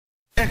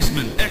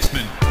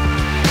X-Men.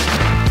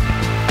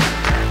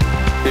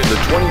 In the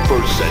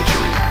 21st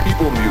century,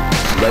 evil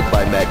mutants led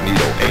by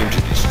Magneto aim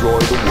to destroy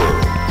the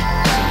world.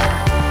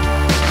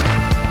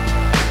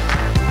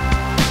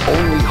 The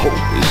only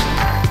hope is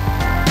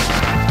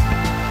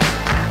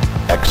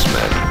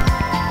X-Men.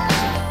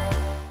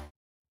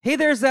 Hey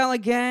there, Zala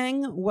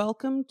Gang.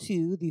 Welcome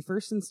to the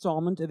first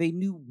installment of a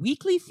new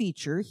weekly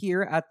feature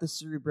here at the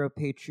Cerebro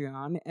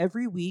Patreon.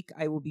 Every week,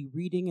 I will be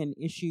reading an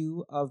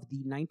issue of the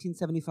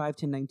 1975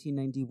 to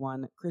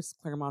 1991 Chris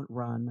Claremont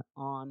run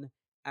on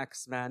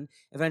X-Men.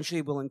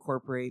 Eventually, we'll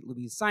incorporate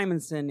Louise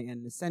Simonson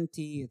and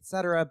Nocenti,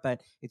 etc.,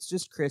 but it's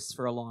just Chris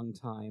for a long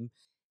time.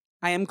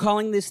 I am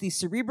calling this the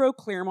Cerebro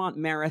Claremont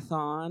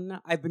Marathon.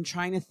 I've been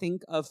trying to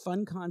think of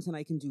fun content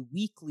I can do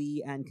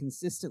weekly and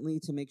consistently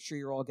to make sure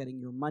you're all getting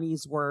your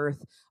money's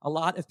worth. A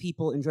lot of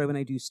people enjoy when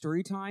I do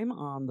story time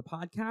on the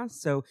podcast,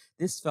 so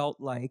this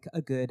felt like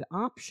a good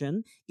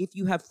option. If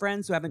you have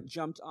friends who haven't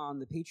jumped on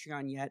the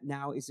Patreon yet,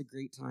 now is a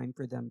great time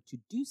for them to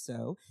do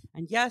so.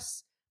 And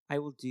yes, I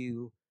will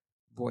do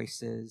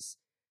voices.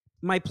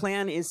 My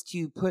plan is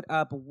to put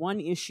up one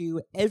issue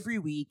every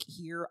week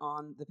here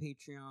on the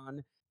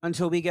Patreon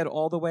until we get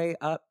all the way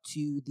up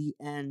to the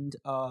end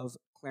of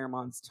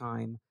Claremont's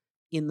time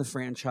in the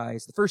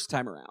franchise the first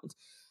time around.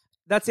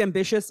 That's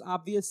ambitious,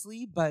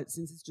 obviously, but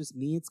since it's just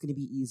me, it's going to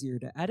be easier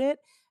to edit,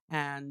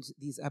 and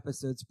these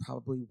episodes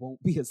probably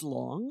won't be as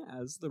long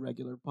as the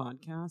regular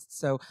podcast.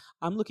 So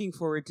I'm looking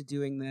forward to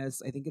doing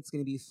this. I think it's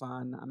going to be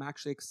fun. I'm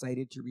actually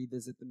excited to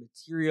revisit the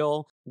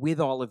material with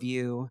all of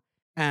you,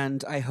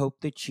 and I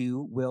hope that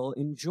you will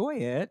enjoy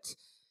it.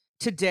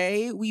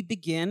 Today, we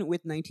begin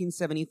with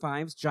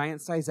 1975's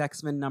Giant Size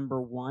X-Men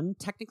 #1.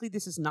 Technically,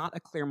 this is not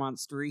a Claremont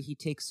story. He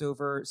takes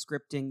over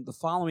scripting the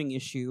following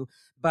issue,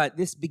 but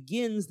this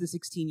begins the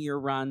 16-year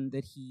run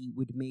that he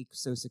would make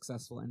so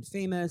successful and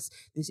famous.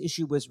 This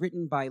issue was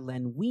written by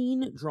Len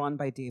Wein, drawn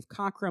by Dave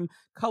Cockrum,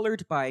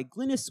 colored by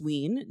Glynis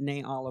Wein,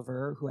 née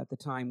Oliver, who at the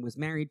time was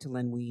married to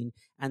Len Wein,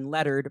 and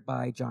lettered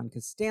by John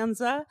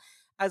Costanza.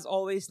 As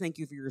always, thank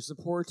you for your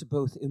support,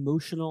 both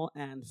emotional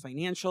and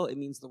financial. It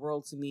means the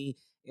world to me.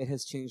 It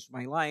has changed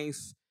my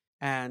life,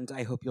 and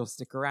I hope you'll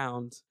stick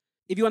around.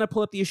 If you want to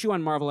pull up the issue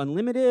on Marvel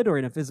Unlimited or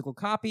in a physical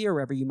copy or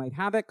wherever you might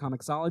have it,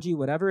 Comixology,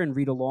 whatever, and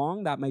read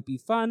along, that might be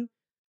fun.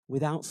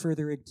 Without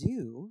further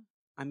ado,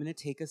 I'm going to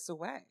take us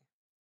away.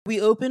 We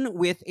open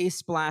with a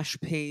splash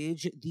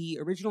page. The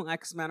original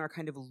X-Men are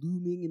kind of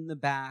looming in the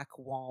back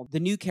while the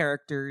new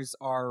characters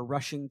are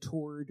rushing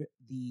toward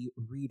the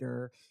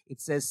reader. It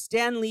says,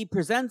 Stan Lee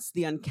presents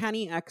the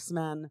Uncanny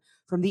X-Men.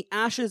 From the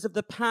ashes of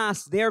the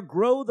past, there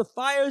grow the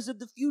fires of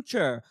the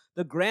future.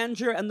 The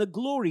grandeur and the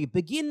glory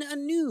begin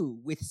anew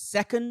with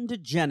Second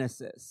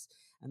Genesis.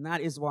 And that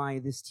is why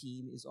this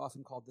team is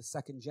often called the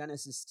Second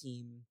Genesis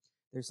team.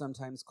 They're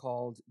sometimes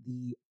called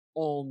the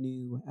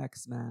all-new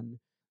X-Men.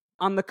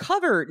 On the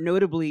cover,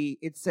 notably,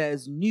 it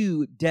says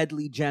New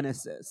Deadly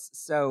Genesis.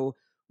 So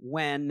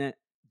when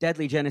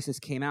Deadly Genesis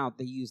came out,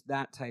 they used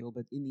that title,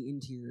 but in the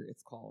interior,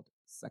 it's called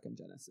Second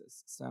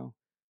Genesis. So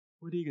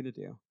what are you going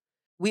to do?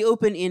 We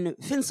open in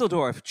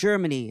Finseldorf,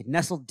 Germany,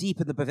 nestled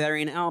deep in the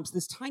Bavarian Alps.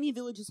 This tiny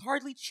village has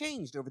hardly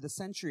changed over the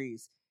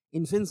centuries.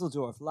 In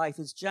Finseldorf, life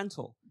is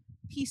gentle,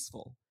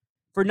 peaceful,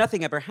 for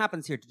nothing ever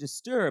happens here to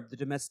disturb the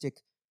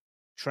domestic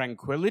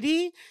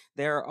tranquility.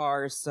 There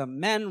are some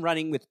men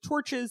running with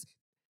torches.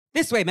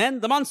 This way,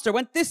 men! The monster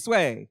went this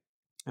way!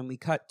 And we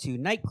cut to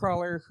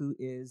Nightcrawler, who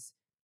is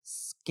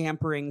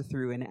scampering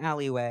through an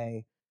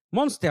alleyway.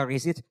 Monster,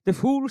 is it? The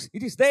fools!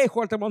 It is they who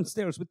are the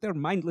monsters with their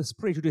mindless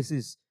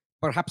prejudices.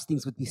 Perhaps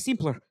things would be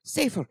simpler,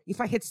 safer, if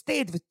I had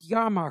stayed with the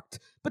Jahrmarkt.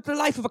 But the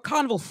life of a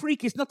carnival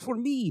freak is not for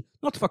me,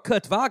 not for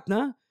Kurt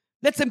Wagner.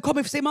 Let them come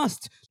if they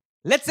must.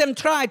 Let them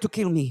try to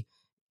kill me.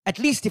 At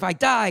least if I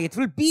die, it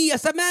will be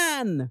as a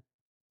man!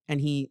 And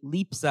he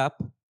leaps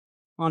up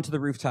onto the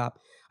rooftop.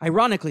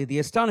 Ironically, the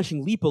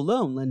astonishing leap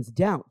alone lends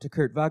doubt to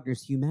Kurt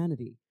Wagner's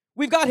humanity.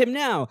 We've got him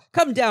now!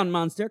 Come down,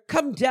 monster!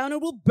 Come down or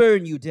we'll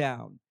burn you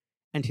down!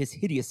 And his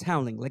hideous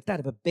howling, like that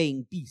of a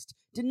baying beast,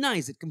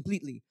 denies it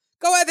completely.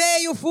 Go away,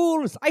 you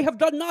fools! I have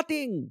done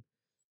nothing!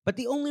 But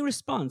the only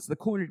response the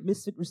cornered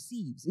misfit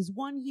receives is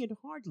one he had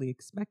hardly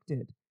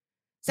expected.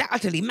 They're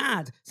utterly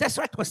mad! Their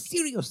threat was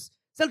serious!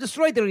 They'll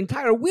destroy their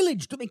entire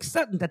village to make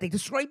certain that they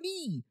destroy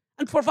me!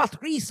 And for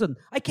what reason?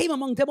 I came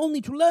among them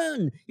only to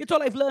learn. Yet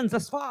all I've learned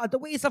thus far are the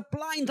ways of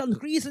blind,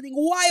 unreasoning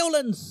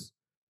violence.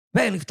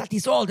 Well, if that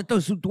is all that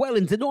those who dwell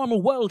in the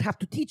normal world have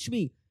to teach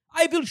me,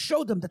 I will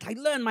show them that I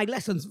learn my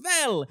lessons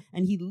well.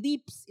 And he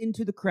leaps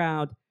into the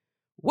crowd.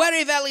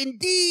 Very well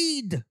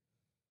indeed!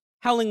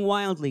 Howling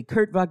wildly,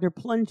 Kurt Wagner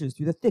plunges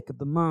through the thick of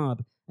the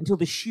mob until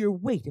the sheer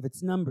weight of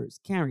its numbers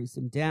carries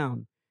him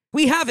down.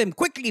 We have him!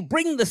 Quickly,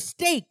 bring the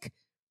stake!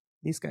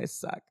 These guys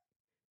suck.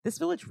 This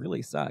village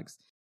really sucks.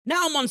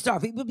 Now, monster,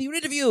 we will be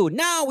rid of you.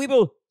 Now we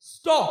will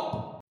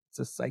stop. It's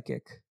a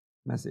psychic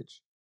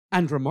message.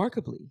 And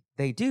remarkably,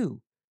 they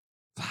do.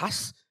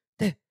 Was?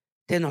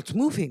 They're not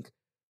moving.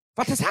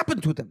 What has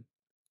happened to them?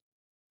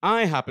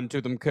 I happened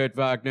to them, Kurt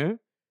Wagner.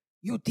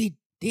 You did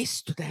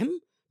this to them?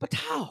 But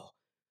how?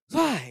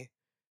 Why,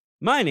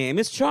 my name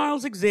is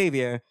Charles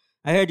Xavier.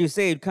 I heard you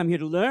say you'd come here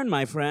to learn,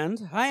 my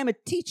friend. I am a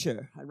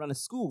teacher. I run a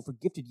school for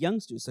gifted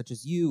youngsters such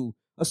as you.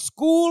 A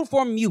school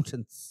for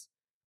mutants.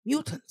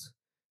 Mutant?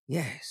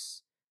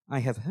 Yes, I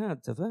have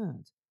heard the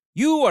word.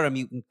 You are a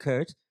mutant,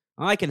 Kurt.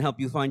 I can help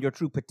you find your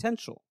true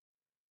potential.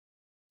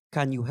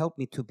 Can you help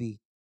me to be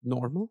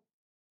normal?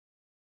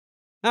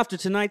 After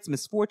tonight's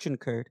misfortune,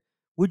 Kurt,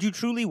 would you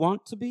truly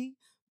want to be?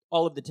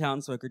 All of the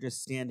townsfolk are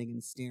just standing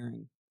and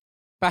staring.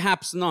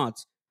 Perhaps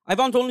not. I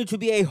want only to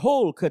be a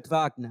whole Kurt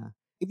Wagner.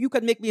 If you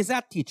can make me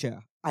that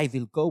teacher, I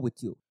will go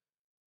with you.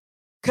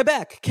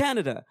 Quebec,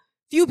 Canada.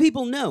 Few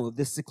people know of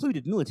this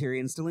secluded military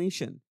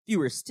installation.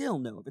 Fewer still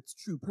know of its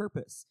true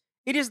purpose.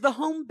 It is the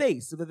home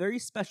base of a very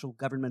special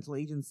governmental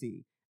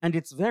agency, and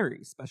its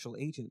very special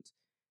agent.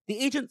 The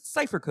agent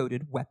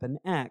cipher-coded Weapon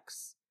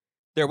X.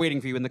 They're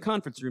waiting for you in the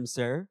conference room,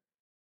 sir.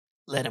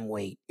 Let him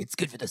wait. It's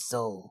good for the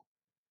soul.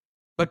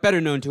 But better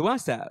known to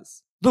us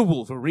as the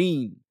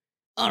Wolverine.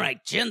 All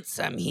right, gents,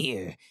 I'm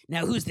here.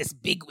 Now who's this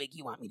bigwig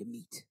you want me to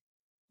meet?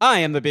 I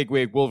am the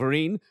bigwig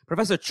Wolverine,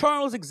 Professor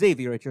Charles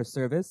Xavier at your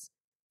service.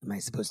 Am I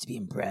supposed to be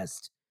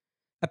impressed?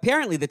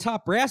 Apparently the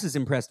top brass is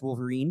impressed,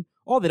 Wolverine.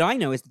 All that I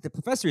know is that the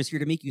professor is here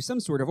to make you some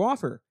sort of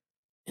offer.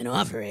 An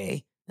offer, eh?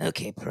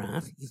 Okay,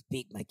 Prof, you've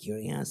piqued my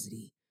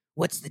curiosity.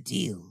 What's the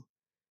deal?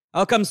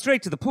 I'll come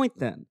straight to the point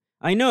then.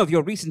 I know of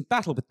your recent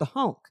battle with the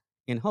Hulk,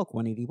 in Hulk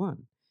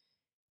 181.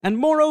 And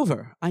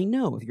moreover, I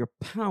know of your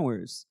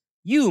powers.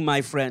 You,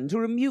 my friend,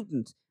 are a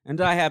mutant,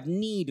 and I have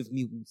need of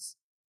mutants.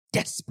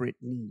 Desperate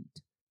need.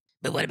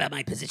 But what about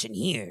my position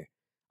here?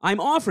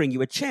 I'm offering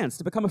you a chance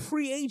to become a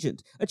free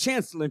agent, a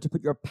chance to learn to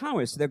put your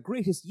powers to their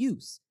greatest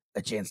use.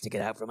 A chance to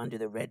get out from under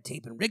the red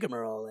tape and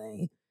rigmarole,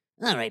 eh?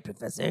 All right,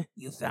 Professor,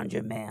 you found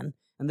your man.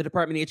 And the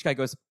Department H guy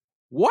goes,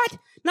 What?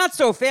 Not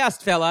so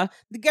fast, fella.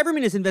 The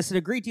government has invested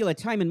a great deal of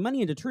time and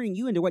money into turning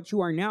you into what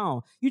you are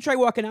now. You try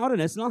walking out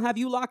on us and I'll have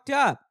you locked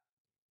up.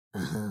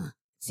 Uh-huh.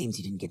 Seems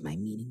you didn't get my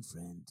meaning,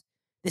 friend.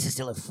 This is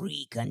still a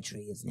free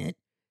country, isn't it?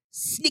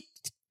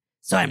 Snicked.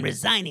 So I'm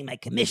resigning my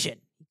commission.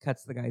 He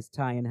cuts the guy's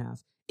tie in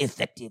half.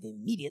 Effective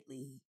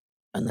immediately.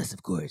 Unless,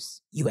 of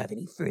course, you have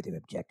any further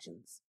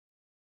objections.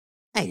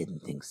 I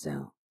didn't think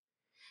so.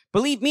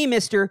 Believe me,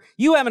 mister,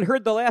 you haven't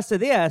heard the last of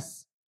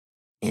this.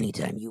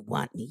 Anytime you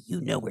want me,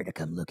 you know where to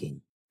come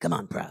looking. Come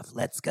on, Prof,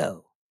 let's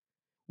go.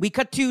 We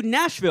cut to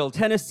Nashville,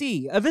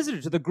 Tennessee. A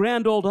visitor to the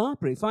Grand Ole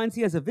Opry finds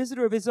he has a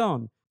visitor of his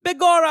own.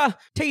 Begorra!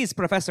 'Tis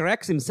Professor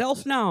X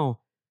himself now.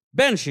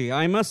 Banshee,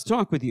 I must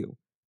talk with you.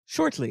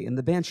 Shortly in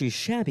the Banshee's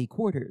shabby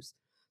quarters.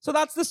 So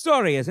that's the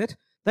story, is it?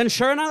 Then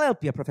sure, and I'll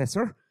help you,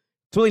 Professor.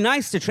 'Twill be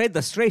nice to trade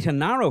the straight and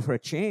narrow for a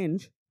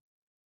change.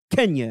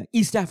 Kenya,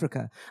 East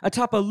Africa.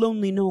 Atop a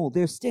lonely knoll,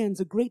 there stands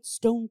a great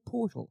stone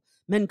portal.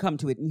 Men come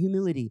to it in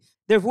humility,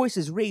 their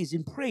voices raised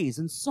in praise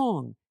and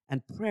song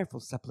and prayerful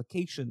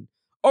supplication.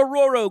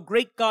 Aurora,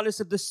 great goddess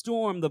of the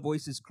storm, the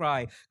voices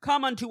cry.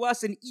 Come unto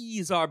us and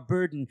ease our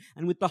burden.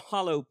 And with the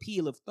hollow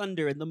peal of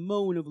thunder and the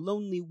moan of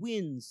lonely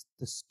winds,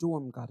 the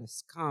storm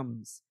goddess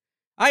comes.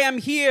 I am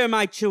here,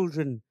 my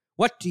children.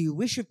 What do you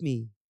wish of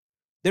me?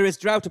 There is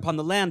drought upon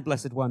the land,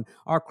 blessed one.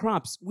 Our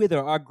crops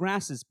wither, our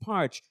grasses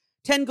parch.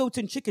 10 goats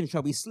and chickens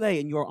shall we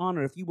slay in your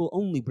honor if you will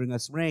only bring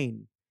us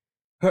rain.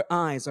 Her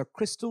eyes are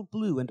crystal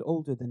blue and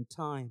older than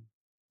time.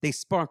 They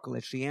sparkle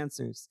as she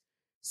answers.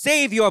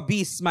 Save your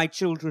beasts, my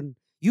children.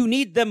 You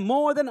need them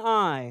more than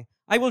I.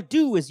 I will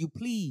do as you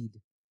plead.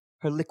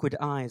 Her liquid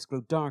eyes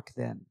grow dark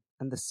then,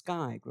 and the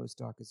sky grows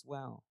dark as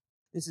well.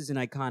 This is an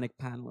iconic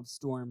panel of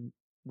Storm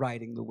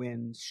riding the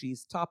wind.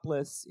 She's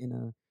topless in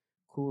a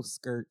cool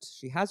skirt.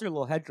 She has her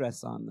little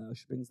headdress on, though.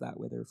 She brings that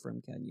with her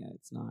from Kenya.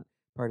 It's not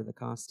part of the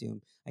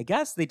costume. I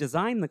guess they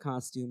designed the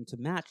costume to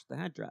match the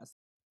headdress.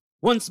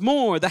 Once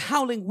more, the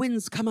howling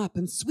winds come up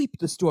and sweep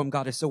the storm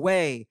goddess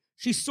away.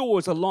 She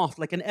soars aloft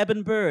like an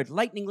ebon bird,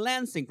 lightning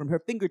lancing from her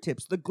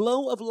fingertips, the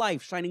glow of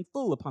life shining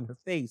full upon her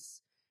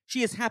face.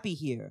 She is happy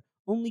here,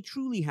 only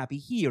truly happy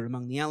here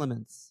among the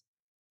elements.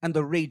 And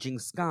the raging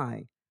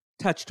sky,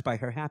 touched by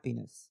her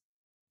happiness,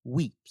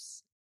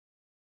 weeps.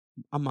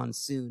 A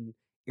monsoon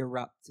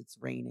erupts. It's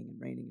raining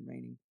and raining and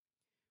raining.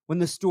 When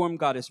the storm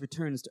goddess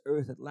returns to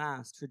earth at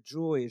last, her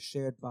joy is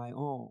shared by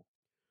all.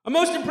 A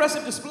most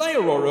impressive display,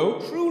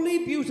 Aurora.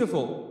 Truly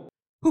beautiful.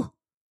 Who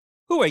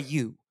are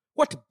you?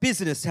 What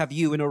business have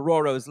you in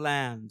Aurora's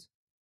land?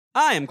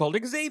 I am called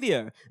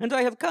Xavier, and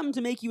I have come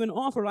to make you an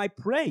offer I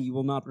pray you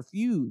will not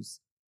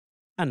refuse.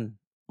 An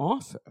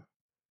offer?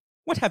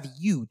 What have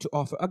you to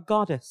offer a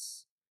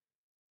goddess?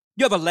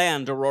 You have a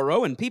land,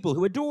 Aurora, and people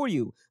who adore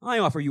you. I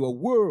offer you a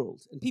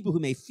world, and people who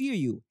may fear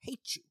you,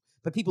 hate you,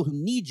 but people who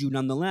need you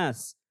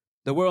nonetheless.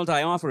 The world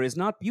I offer is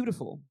not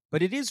beautiful,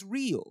 but it is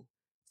real.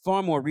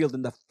 Far more real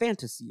than the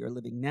fantasy you're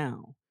living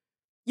now.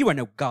 You are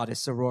no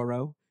goddess,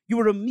 Aurora. You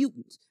are a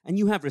mutant, and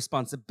you have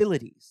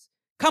responsibilities.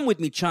 Come with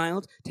me,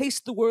 child.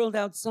 Taste the world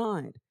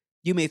outside.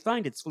 You may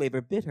find its flavor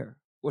bitter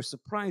or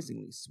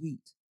surprisingly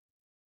sweet.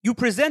 You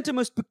present a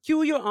most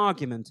peculiar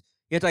argument,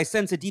 yet I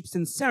sense a deep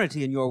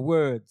sincerity in your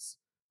words.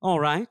 All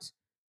right,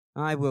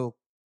 I will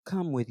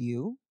come with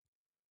you.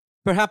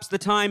 Perhaps the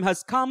time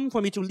has come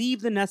for me to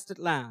leave the nest at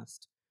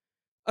last.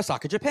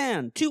 Osaka,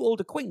 Japan. 2 old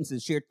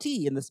acquaintances share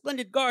tea in the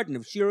splendid garden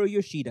of Shiro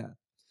Yoshida.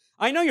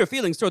 I know your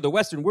feelings toward the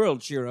Western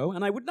world, Shiro,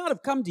 and I would not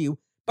have come to you,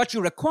 but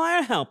you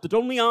require help that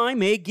only I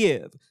may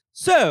give.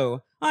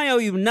 So, I owe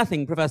you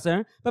nothing,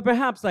 Professor, but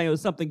perhaps I owe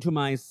something to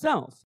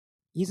myself.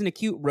 He's in a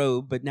cute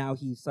robe, but now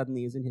he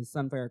suddenly is in his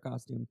Sunfire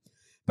costume.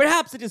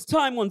 Perhaps it is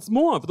time once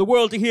more for the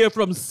world to hear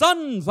from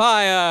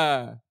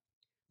Sunfire!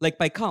 Lake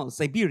Baikal,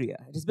 Siberia.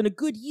 It has been a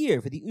good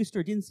year for the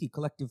Ustradinsky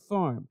Collective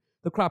Farm.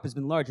 The crop has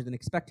been larger than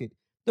expected.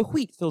 The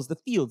wheat fills the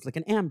fields like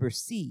an amber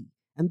sea,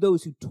 and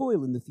those who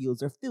toil in the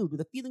fields are filled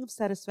with a feeling of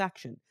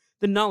satisfaction,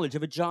 the knowledge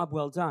of a job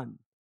well done.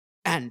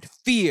 And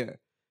fear.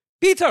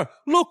 Peter,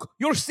 look,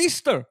 your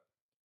sister!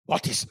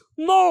 What is?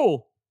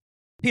 No!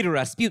 Peter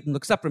Rasputin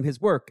looks up from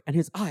his work, and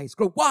his eyes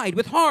grow wide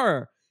with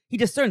horror. He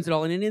discerns it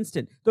all in an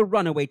instant. The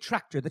runaway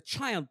tractor, the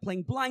child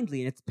playing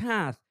blindly in its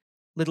path.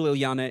 Little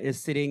Ilyana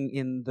is sitting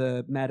in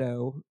the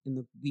meadow, in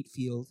the wheat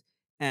field,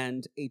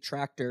 and a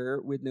tractor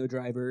with no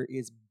driver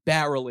is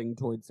barreling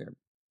towards her.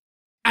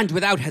 And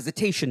without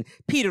hesitation,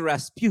 Peter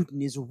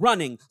Rasputin is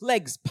running,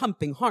 legs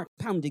pumping, heart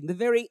pounding, the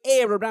very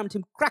air around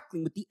him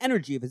crackling with the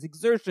energy of his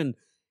exertion,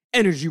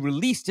 energy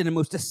released in a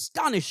most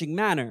astonishing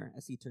manner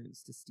as he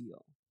turns to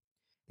steal.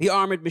 The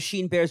armored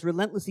machine bears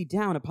relentlessly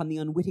down upon the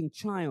unwitting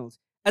child,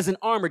 as an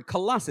armored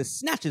colossus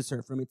snatches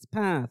her from its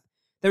path.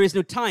 There is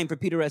no time for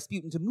Peter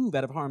Rasputin to move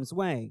out of harm's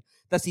way.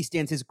 Thus he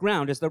stands his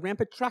ground as the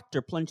rampant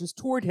tractor plunges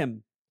toward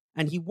him,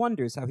 and he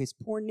wonders how his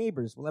poor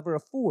neighbors will ever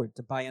afford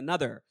to buy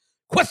another.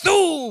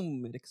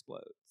 Quathoom! It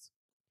explodes.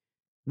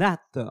 That,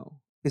 though,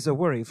 is a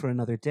worry for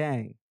another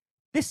day.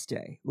 This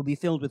day will be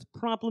filled with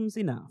problems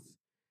enough.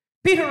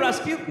 Peter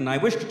Rasputin, I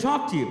wish to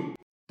talk to you.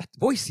 That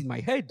voice in my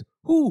head,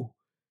 who?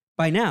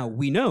 By now,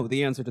 we know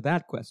the answer to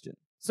that question.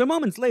 So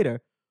moments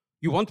later,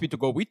 you want me to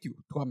go with you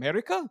to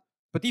America?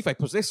 But if I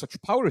possess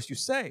such power as you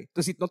say,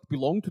 does it not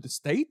belong to the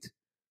state?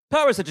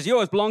 Power such as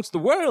yours belongs to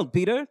the world,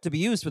 Peter, to be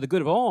used for the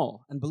good of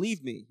all. And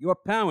believe me, your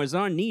powers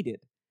are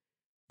needed.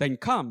 Then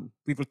come,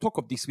 we will talk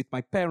of this with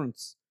my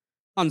parents.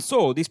 And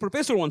so, this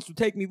professor wants to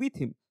take me with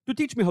him, to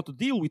teach me how to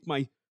deal with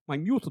my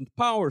mutant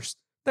powers.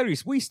 There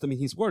is wisdom in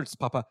his words,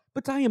 Papa,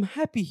 but I am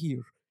happy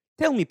here.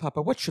 Tell me,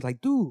 Papa, what should I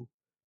do?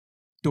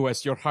 Do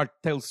as your heart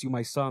tells you,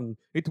 my son.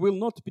 It will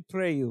not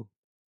betray you.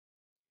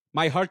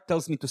 My heart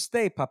tells me to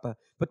stay, Papa,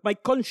 but my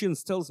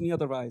conscience tells me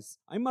otherwise.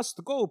 I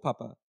must go,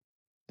 Papa.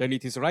 Then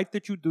it is right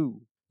that you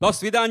do. Do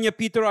svidanya,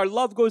 Peter, our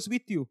love goes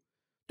with you.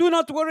 Do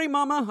not worry,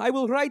 Mama, I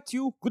will write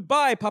you.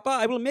 Goodbye, Papa,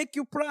 I will make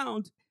you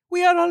proud.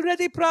 We are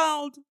already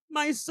proud,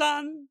 my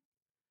son.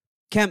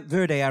 Camp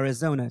Verde,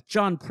 Arizona.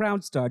 John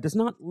Proudstar does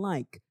not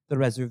like the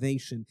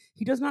reservation.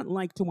 He does not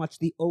like to watch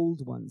the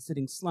old ones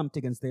sitting slumped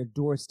against their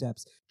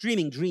doorsteps,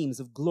 dreaming dreams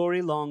of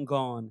glory long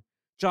gone.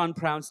 John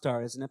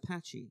Proudstar is an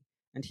Apache,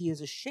 and he is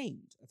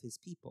ashamed of his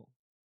people.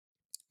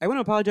 I want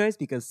to apologize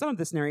because some of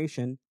this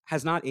narration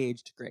has not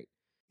aged great.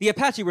 The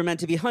Apache were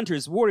meant to be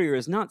hunters,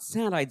 warriors, not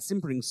sad-eyed,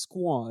 simpering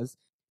squaws.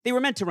 They were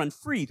meant to run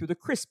free through the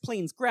crisp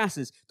plains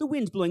grasses, the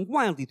wind blowing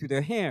wildly through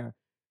their hair.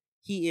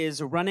 He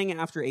is running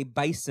after a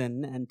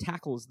bison and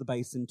tackles the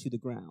bison to the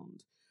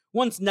ground.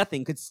 Once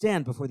nothing could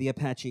stand before the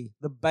Apache.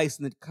 The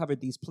bison that covered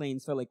these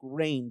plains fell like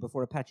rain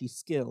before Apache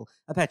skill,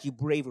 Apache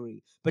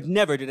bravery. But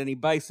never did any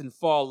bison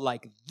fall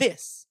like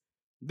this.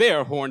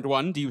 There, horned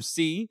one, do you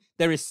see?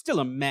 There is still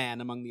a man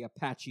among the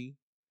Apache.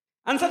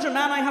 And such a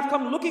man I have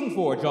come looking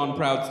for, John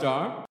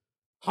Proudstar.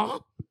 Huh?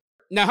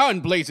 Now how in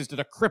blazes did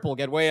a cripple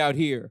get way out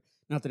here?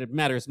 Not that it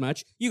matters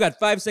much. You got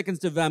 5 seconds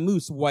to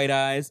vamoose, White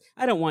Eyes.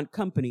 I don't want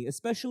company,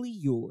 especially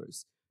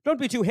yours. Don't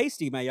be too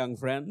hasty, my young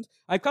friend.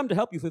 I've come to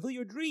help you fulfill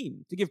your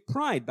dream, to give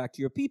pride back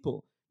to your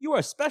people. You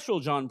are special,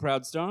 John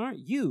Proudstar.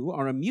 You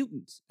are a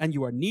mutant, and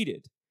you are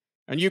needed.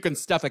 And you can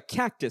stuff a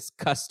cactus,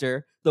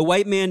 Custer. The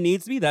white man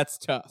needs me? That's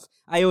tough.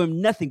 I owe him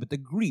nothing but the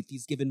grief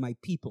he's given my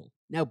people.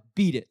 Now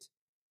beat it.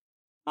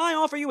 I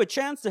offer you a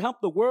chance to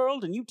help the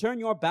world, and you turn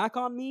your back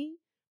on me?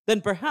 Then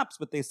perhaps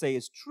what they say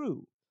is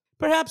true.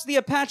 Perhaps the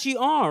Apache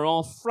are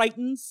all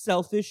frightened,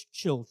 selfish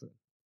children.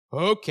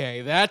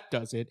 Okay, that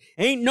does it.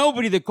 Ain't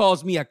nobody that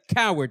calls me a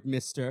coward,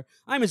 mister.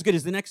 I'm as good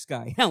as the next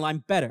guy. Hell,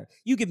 I'm better.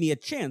 You give me a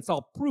chance,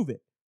 I'll prove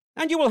it.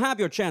 And you will have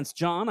your chance,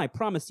 John, I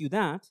promise you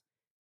that.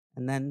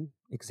 And then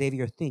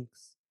Xavier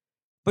thinks,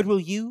 but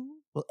will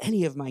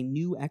any of my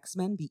new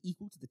X-Men be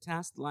equal to the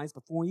task that lies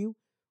before you?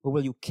 Or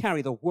will you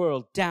carry the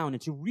world down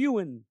into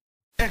ruin?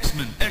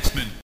 X-Men.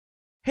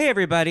 Hey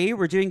everybody,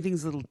 we're doing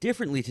things a little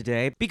differently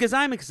today because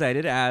I'm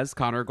excited as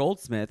Connor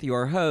Goldsmith,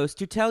 your host,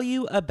 to tell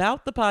you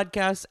about the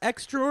podcast's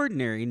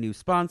extraordinary new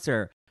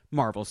sponsor,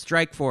 Marvel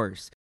Strike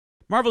Force.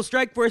 Marvel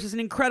Strike Force is an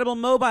incredible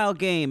mobile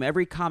game,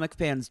 every comic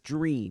fan's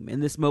dream. In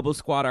this mobile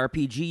squad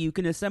RPG, you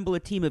can assemble a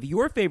team of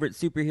your favorite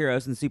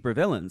superheroes and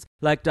supervillains,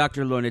 like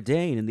Dr. Lorna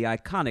Dane and the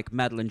iconic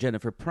Madeline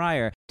Jennifer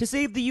Pryor, to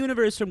save the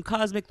universe from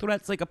cosmic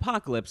threats like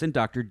Apocalypse and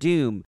Doctor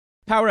Doom.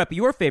 Power up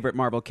your favorite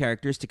Marvel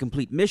characters to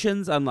complete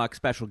missions, unlock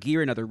special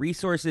gear and other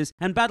resources,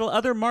 and battle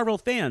other Marvel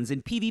fans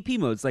in PvP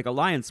modes like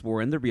Alliance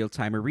War and the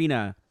Real-Time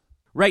Arena.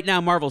 Right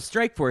now, Marvel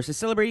Strike Force is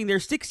celebrating their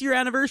 6-year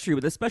anniversary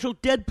with a special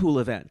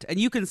Deadpool event, and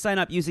you can sign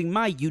up using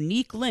my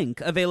unique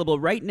link available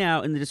right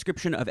now in the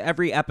description of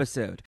every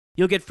episode.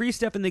 You'll get free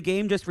stuff in the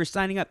game just for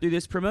signing up through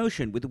this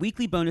promotion, with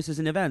weekly bonuses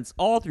and events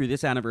all through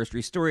this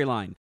anniversary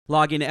storyline.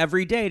 Log in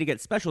every day to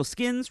get special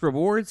skins,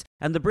 rewards,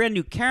 and the brand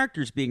new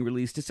characters being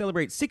released to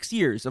celebrate 6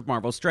 years of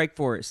Marvel Strike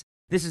Force.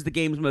 This is the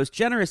game's most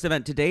generous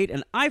event to date,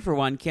 and I, for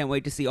one, can't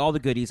wait to see all the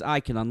goodies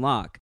I can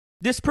unlock.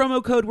 This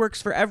promo code works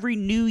for every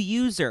new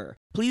user.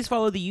 Please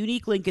follow the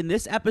unique link in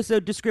this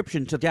episode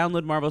description to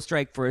download Marvel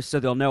Strike Force so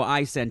they'll know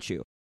I sent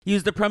you.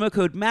 Use the promo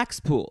code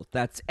MAXPOOL,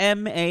 that's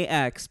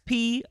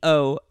MAXPOOL.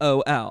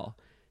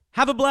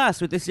 Have a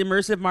blast with this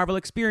immersive Marvel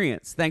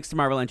experience. Thanks to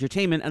Marvel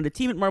Entertainment and the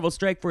team at Marvel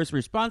Strike Force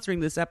for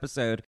sponsoring this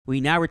episode.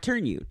 We now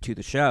return you to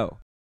the show.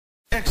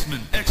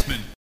 X-Men.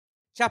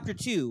 Chapter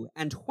 2,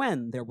 And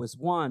When There Was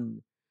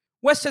One.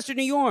 Westchester,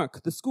 New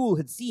York. The school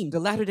had seemed a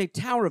latter-day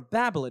Tower of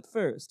Babel at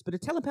first, but a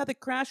telepathic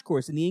crash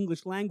course in the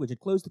English language had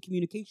closed the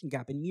communication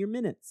gap in mere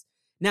minutes.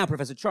 Now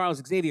Professor Charles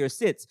Xavier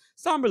sits,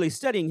 somberly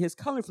studying his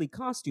colorfully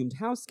costumed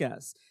house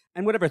guests,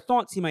 and whatever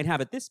thoughts he might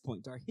have at this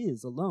point are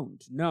his alone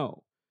to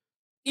know.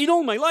 In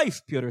all my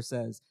life, Pyotr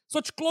says,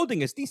 such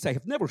clothing as this I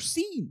have never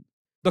seen.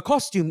 The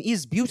costume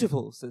is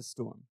beautiful, says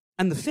Storm,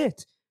 and the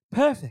fit,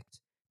 perfect.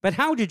 But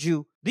how did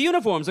you? The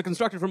uniforms are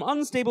constructed from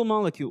unstable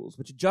molecules,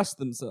 which adjust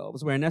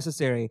themselves where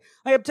necessary.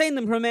 I obtained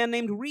them from a man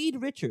named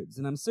Reed Richards,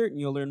 and I'm certain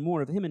you'll learn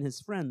more of him and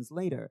his friends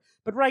later.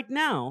 But right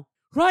now,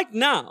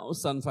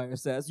 Sunfire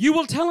says, you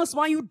will tell us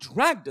why you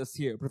dragged us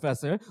here,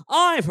 Professor.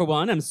 I, for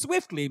one, am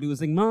swiftly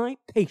losing my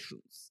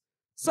patience.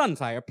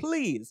 Sunfire,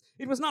 please.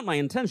 It was not my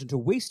intention to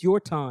waste your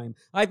time.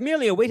 I've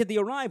merely awaited the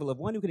arrival of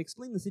one who can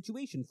explain the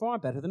situation far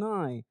better than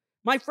I.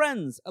 My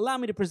friends, allow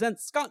me to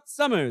present Scott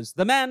Summers,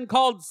 the man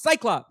called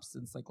Cyclops.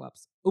 And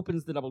Cyclops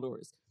opens the double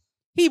doors.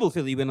 He will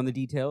fill you in on the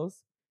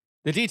details.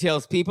 The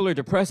details, people, are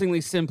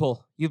depressingly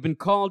simple. You've been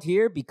called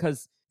here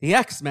because the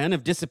X-Men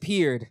have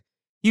disappeared.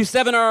 You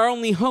 7 are our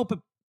only hope.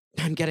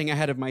 I'm getting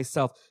ahead of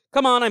myself.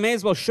 Come on, I may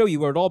as well show you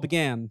where it all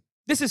began.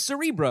 This is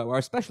Cerebro,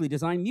 our specially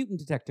designed mutant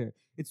detector.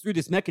 It's through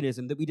this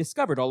mechanism that we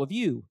discovered all of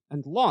you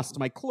and lost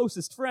my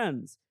closest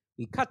friends.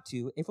 We cut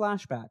to a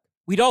flashback.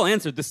 We'd all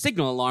answered the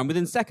signal alarm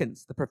within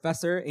seconds. The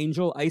Professor,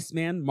 Angel,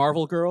 Iceman,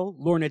 Marvel Girl,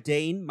 Lorna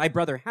Dane, my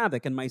brother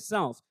Havoc, and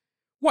myself.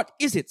 What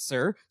is it,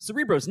 sir?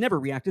 Cerebro's never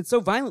reacted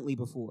so violently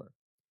before.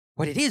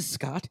 What it is,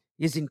 Scott,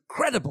 is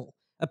incredible.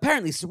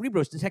 Apparently,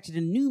 Cerebro's detected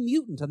a new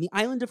mutant on the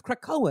island of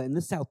Krakoa in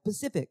the South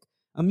Pacific.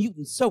 A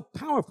mutant so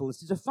powerful as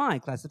to defy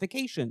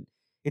classification.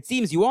 It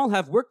seems you all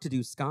have work to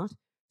do, Scott.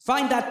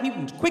 Find that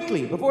mutant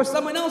quickly before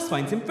someone else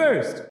finds him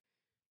first.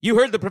 You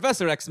heard the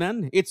Professor,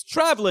 X-Men. It's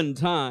travelin'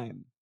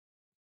 time.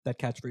 That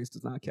catchphrase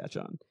does not catch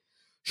on.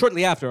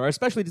 Shortly after, our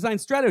specially designed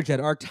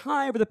Stratojet arced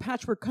high over the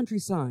patchwork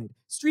countryside,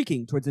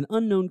 streaking towards an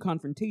unknown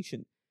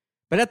confrontation.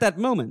 But at that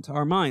moment,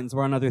 our minds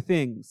were on other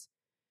things.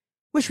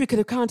 Wish we could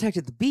have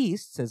contacted the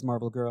Beast, says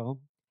Marvel Girl.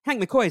 Hank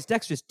McCoy's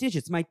dexterous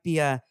digits might be,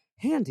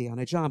 handy on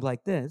a job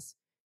like this.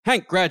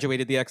 Hank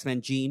graduated the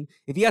X-Men gene.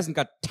 If he hasn't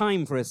got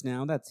time for us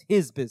now, that's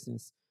his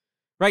business.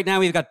 Right now,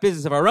 we've got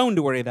business of our own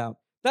to worry about.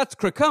 That's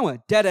Krakoa,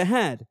 dead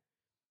ahead.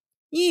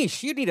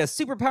 Yeesh, you need a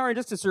superpower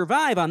just to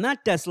survive on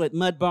that desolate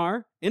mud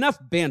bar. Enough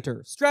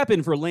banter. Strap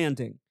in for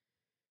landing.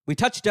 We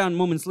touched down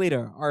moments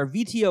later, our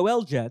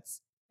VTOL jets,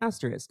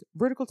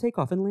 vertical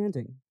takeoff and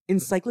landing,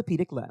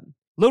 encyclopedic Len,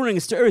 lowering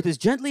us to Earth as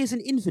gently as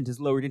an infant is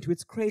lowered into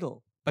its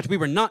cradle. But we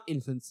were not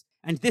infants,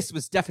 and this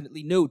was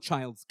definitely no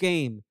child's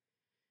game.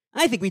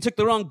 I think we took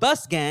the wrong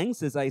bus, gang,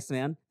 says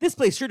Iceman. This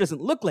place sure doesn't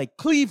look like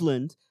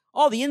Cleveland.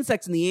 All the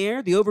insects in the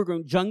air, the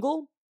overgrown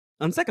jungle.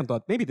 On second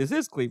thought, maybe this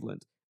is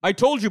Cleveland. I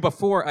told you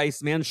before,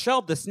 Iceman,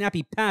 shelve the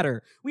snappy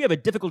patter. We have a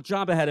difficult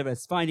job ahead of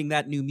us finding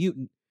that new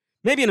mutant.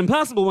 Maybe an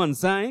impossible one,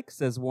 Psych,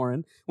 says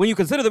Warren, when you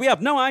consider that we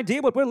have no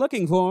idea what we're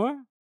looking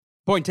for.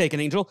 Point taken,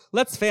 Angel.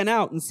 Let's fan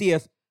out and see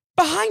if...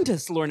 Behind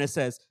us, Lorna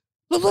says.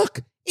 Look,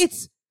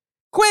 it's...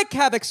 Quick,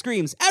 Havoc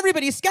screams.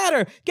 Everybody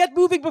scatter. Get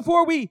moving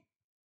before we...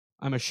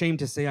 I'm ashamed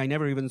to say I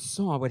never even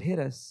saw what hit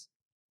us.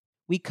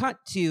 We cut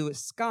to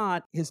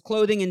Scott, his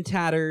clothing in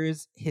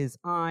tatters, his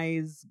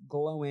eyes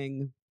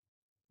glowing,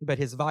 but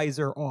his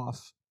visor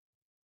off.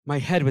 My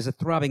head was a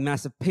throbbing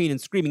mass of pain and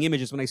screaming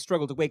images when I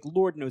struggled to wake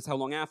Lord knows how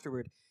long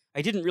afterward.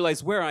 I didn't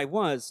realize where I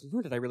was,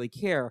 nor did I really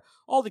care.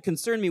 All that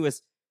concerned me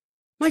was,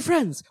 my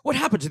friends, what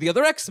happened to the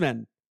other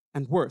X-Men?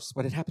 And worse,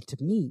 what had happened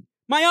to me?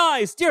 My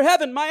eyes, dear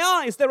heaven, my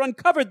eyes, they're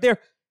uncovered, they're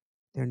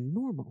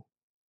normal,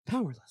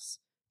 powerless.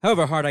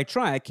 However hard I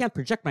try, I can't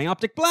project my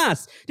optic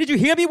blast. Did you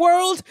hear me,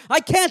 world? I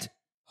can't...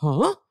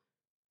 Huh?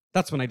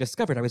 That's when I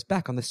discovered I was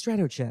back on the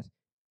Stratojet,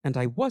 and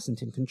I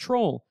wasn't in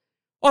control.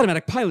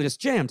 Automatic pilot is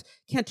jammed.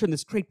 Can't turn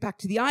this crate back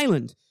to the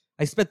island.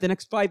 I spent the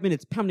next 5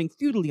 minutes pounding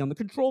futilely on the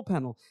control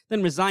panel,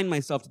 then resigned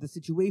myself to the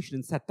situation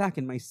and sat back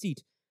in my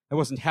seat. I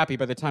wasn't happy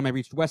by the time I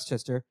reached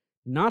Westchester.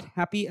 Not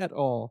happy at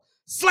all.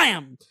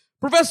 Slam!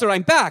 Professor,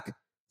 I'm back!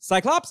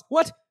 Cyclops?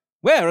 What?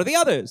 Where are the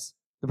others?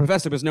 The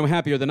professor was no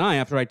happier than I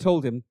after I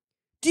told him.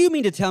 Do you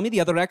mean to tell me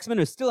the other X-Men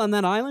are still on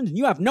that island and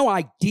you have no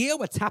idea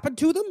what's happened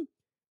to them?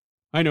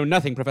 I know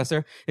nothing,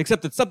 Professor,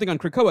 except that something on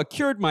Krakoa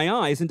cured my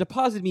eyes and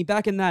deposited me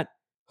back in that...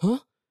 Huh?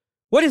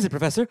 What is it,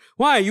 Professor?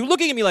 Why are you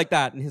looking at me like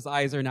that? And his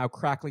eyes are now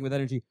crackling with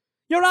energy.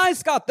 Your eyes,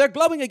 Scott, they're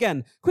glowing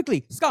again.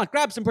 Quickly, Scott,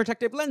 grab some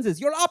protective lenses.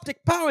 Your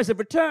optic powers have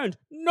returned.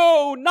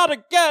 No, not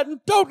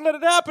again. Don't let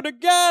it happen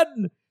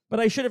again. But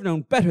I should have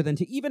known better than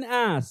to even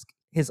ask.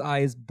 His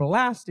eyes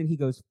blast and he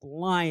goes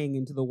flying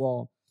into the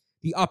wall.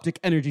 The optic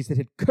energies that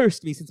had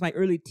cursed me since my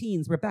early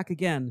teens were back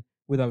again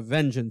with a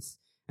vengeance.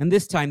 And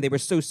this time they were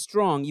so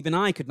strong even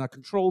I could not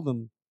control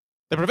them.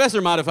 The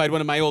professor modified one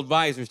of my old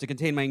visors to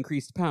contain my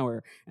increased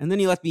power, and then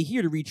he left me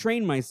here to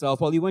retrain myself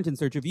while he went in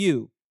search of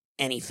you.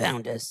 And he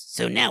found us.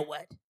 So now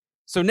what?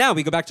 So now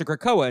we go back to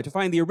Krakoa to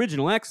find the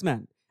original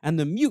X-Men and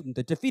the mutant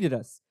that defeated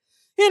us.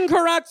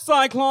 Incorrect,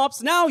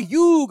 Cyclops. Now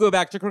you go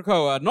back to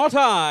Krakoa, not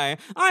I.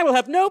 I will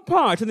have no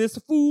part in this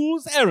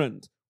fool's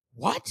errand.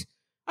 What?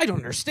 I don't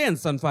understand,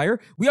 Sunfire.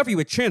 We offer you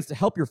a chance to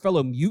help your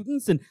fellow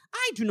mutants, and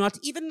I do not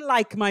even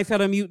like my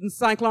fellow mutants,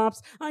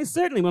 Cyclops. I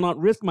certainly will not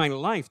risk my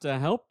life to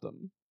help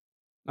them.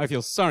 I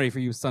feel sorry for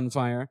you,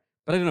 Sunfire,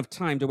 but I don't have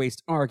time to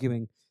waste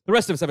arguing. The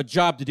rest of us have a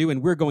job to do,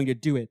 and we're going to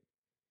do it.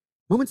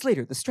 Moments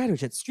later, the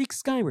Stratojet streaks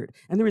skyward,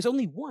 and there is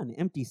only one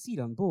empty seat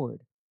on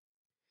board.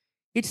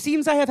 It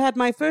seems I have had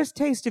my first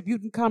taste of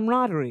mutant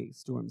camaraderie,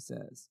 Storm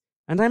says.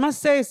 And I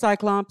must say,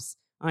 Cyclops,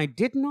 I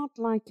did not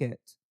like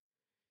it.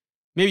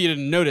 Maybe you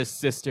didn't notice,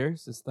 sister,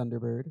 says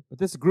Thunderbird, but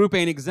this group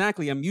ain't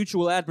exactly a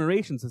mutual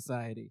admiration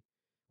society.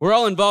 We're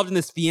all involved in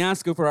this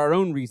fiasco for our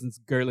own reasons,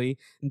 girly,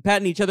 and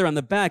patting each other on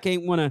the back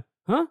ain't wanna...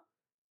 Huh?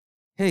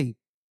 Hey,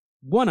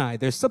 One Eye,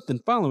 there's something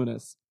following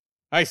us.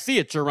 I see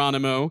it,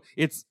 Geronimo.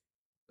 It's...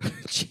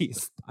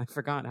 Jeez, I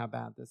forgot how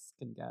bad this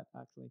can get,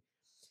 actually.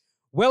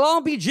 Well,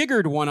 I'll be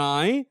jiggered, One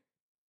Eye.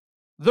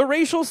 The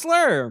racial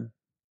slur.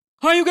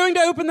 Are you going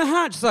to open the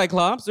hatch,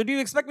 Cyclops, or do you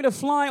expect me to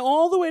fly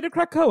all the way to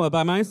Krakoa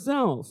by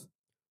myself?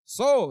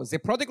 So, the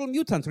prodigal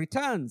mutant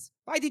returns.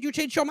 Why did you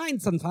change your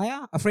mind,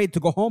 Sunfire? Afraid to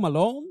go home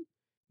alone?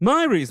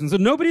 My reasons are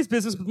nobody's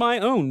business but my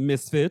own,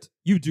 Misfit.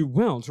 You do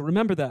well to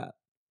remember that.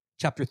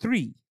 Chapter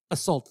 3,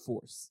 Assault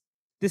Force.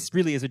 This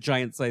really is a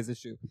giant-size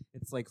issue.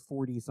 It's like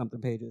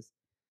 40-something pages.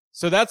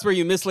 So that's where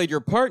you mislaid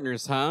your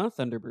partners, huh?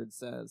 Thunderbird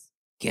says.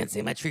 Can't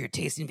say much for your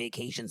taste in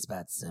vacation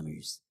spots,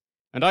 Summers.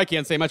 And I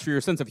can't say much for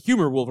your sense of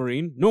humor,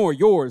 Wolverine, nor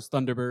yours,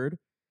 Thunderbird.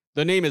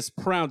 The name is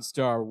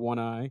Proudstar, One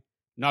Eye.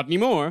 Not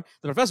anymore.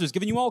 The professor's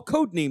given you all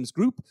code names,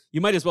 group.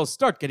 You might as well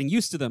start getting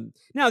used to them.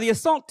 Now, the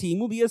assault team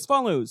will be as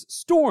follows.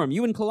 Storm,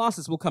 you and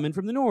Colossus will come in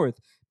from the north.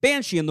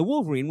 Banshee and the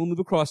Wolverine will move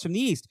across from the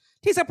east.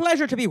 'Tis a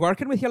pleasure to be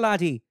working with you,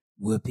 laddie.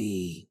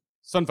 Whoopee.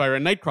 Sunfire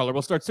and Nightcrawler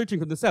will start searching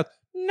from the south.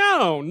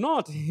 No,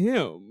 not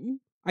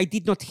him. I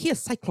did not hear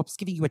Cyclops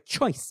giving you a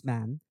choice,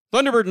 man.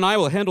 Thunderbird and I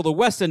will handle the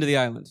west end of the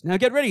island. Now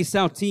get ready,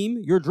 South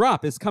Team. Your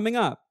drop is coming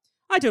up.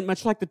 I don't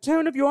much like the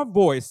tone of your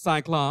voice,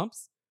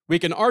 Cyclops. We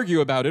can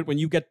argue about it when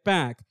you get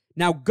back.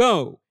 Now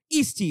go.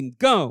 East Team,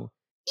 go.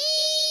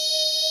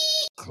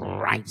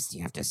 Cripes,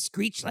 you have to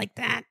screech like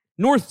that?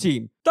 North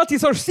Team, that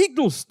is our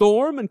signal,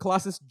 Storm. And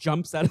Colossus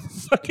jumps out of the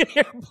fucking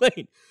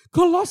airplane.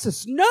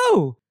 Colossus,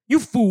 no! You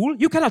fool,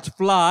 you cannot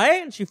fly.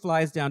 And she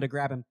flies down to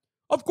grab him.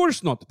 Of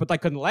course not, but I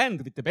can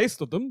land with the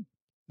best of them.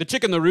 The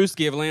chick and the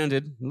Rooski have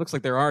landed. It looks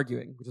like they're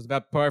arguing, which is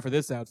about par for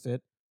this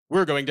outfit.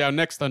 We're going down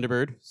next,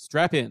 Thunderbird.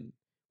 Strap in.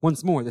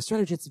 Once more, the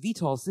Stratojet's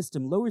VTOL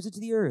system lowers it to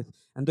the earth,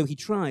 and though he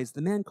tries,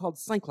 the man called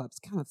Cyclops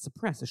cannot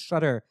suppress a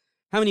shudder.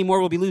 How many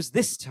more will we lose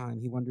this time,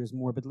 he wonders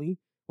morbidly.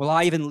 Will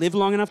I even live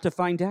long enough to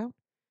find out?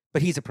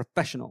 But he's a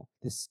professional,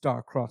 this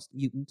star-crossed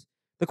mutant.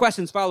 The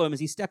questions follow him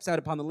as he steps out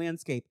upon the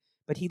landscape,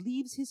 but he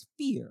leaves his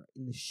fear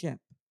in the ship.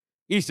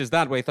 East is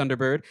that way,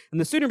 Thunderbird, and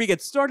the sooner we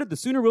get started, the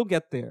sooner we'll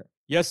get there.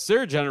 Yes,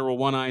 sir, General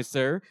One Eye,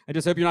 sir. I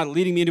just hope you're not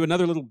leading me into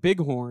another little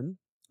bighorn.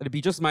 It'd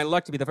be just my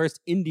luck to be the first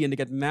Indian to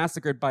get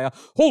massacred by a...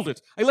 Hold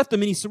it! I left the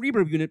mini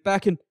Cerebro unit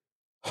back in...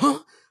 Huh?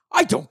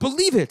 I don't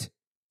believe it!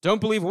 Don't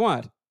believe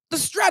what? The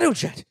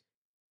Stratojet!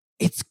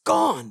 It's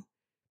gone!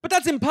 But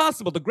that's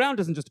impossible. The ground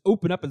doesn't just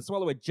open up and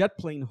swallow a jet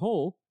plane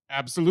whole.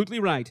 Absolutely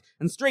right.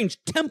 And strange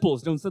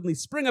temples don't suddenly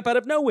spring up out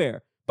of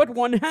nowhere. But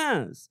one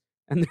has.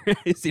 And there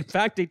is, in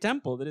fact, a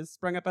temple that has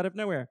sprung up out of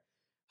nowhere.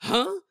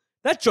 Huh?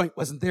 That joint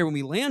wasn't there when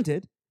we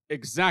landed.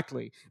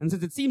 Exactly. And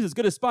since it seems as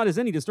good a spot as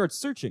any to start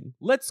searching,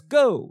 let's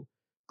go.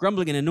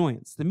 Grumbling in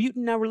annoyance, the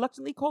mutant now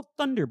reluctantly called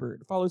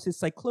Thunderbird follows his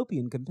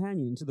Cyclopean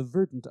companion into the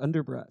verdant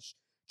underbrush.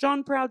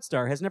 John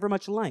Proudstar has never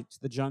much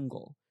liked the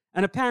jungle.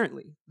 And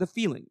apparently, the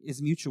feeling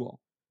is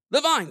mutual.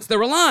 The vines, they're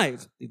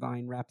alive! The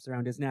vine wraps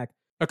around his neck.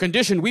 A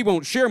condition we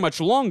won't share much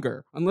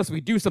longer, unless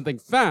we do something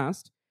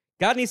fast.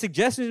 Got any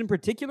suggestions in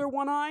particular,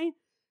 One Eye?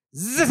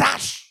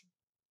 Zazash!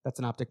 That's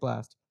an optic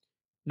blast.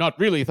 Not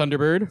really,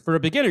 Thunderbird. For a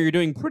beginner, you're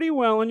doing pretty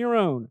well on your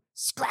own.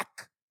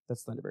 Scrack!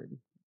 That's Thunderbird,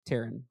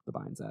 tearing the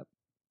vines up.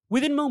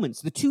 Within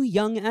moments, the two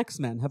young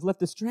X-Men have left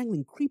the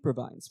strangling creeper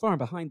vines far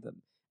behind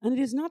them, and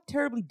it is not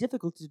terribly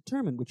difficult to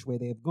determine which way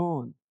they have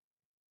gone.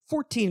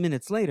 14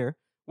 minutes later,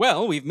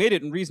 well, we've made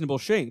it in reasonable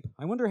shape.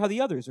 I wonder how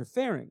the others are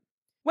faring.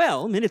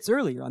 Well, minutes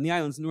earlier on the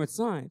island's north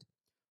side.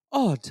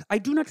 Odd, I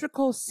do not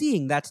recall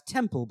seeing that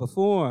temple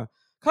before.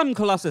 Come,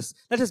 Colossus,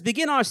 let us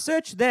begin our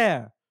search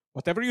there.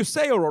 Whatever you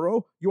say,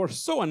 Ororo, you are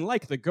so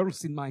unlike the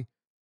girls in my...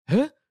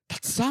 Huh?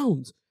 That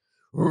sound.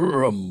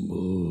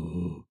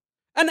 Rumble.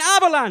 An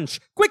avalanche!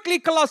 Quickly,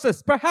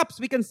 Colossus! Perhaps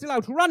we can still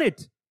outrun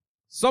it!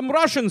 Some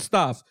Russian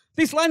stuff!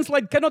 This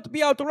landslide cannot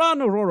be outrun,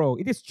 Ororo.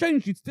 It has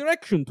changed its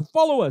direction to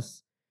follow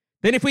us.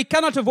 Then if we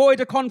cannot avoid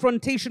a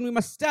confrontation, we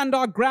must stand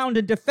our ground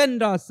and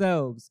defend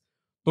ourselves.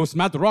 Those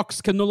mad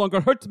rocks can no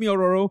longer hurt me,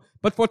 Ororo,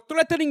 but for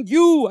threatening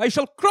you, I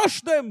shall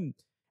crush them!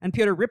 And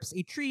Peter rips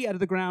a tree out of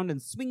the ground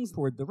and swings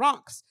toward the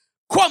rocks.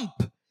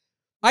 Crump!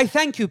 I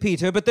thank you,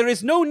 Peter, but there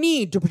is no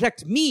need to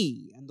protect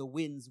me. And the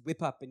winds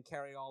whip up and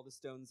carry all the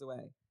stones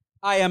away.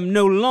 I am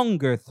no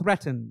longer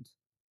threatened.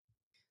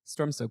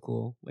 Storm's so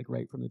cool, like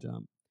right from the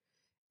jump.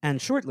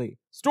 And shortly,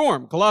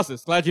 Storm,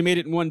 Colossus, glad you made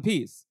it in one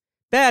piece.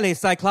 Barely,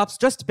 Cyclops,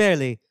 just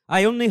barely.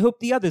 I only hope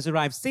the others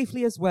arrive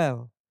safely as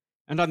well.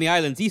 And on the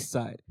island's east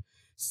side,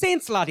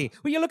 Saints, Lottie,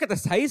 will you look at the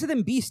size of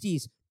them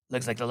beasties?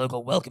 Looks like the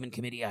local welcoming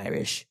committee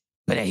Irish.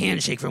 But a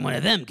handshake from one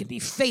of them can be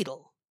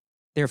fatal.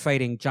 They're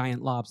fighting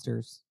giant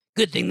lobsters.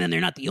 Good thing then they're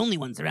not the only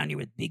ones around here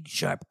with big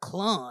sharp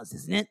claws,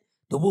 isn't it?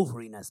 The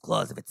Wolverine has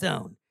claws of its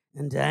own.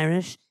 And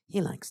Irish,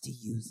 he likes to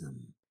use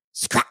them.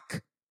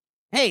 Scrack!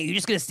 Hey, you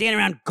just gonna stand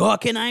around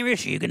gawking,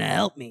 Irish, or you gonna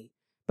help me?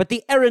 But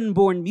the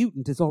Erran-born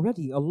mutant is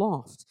already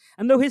aloft,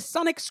 and though his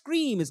sonic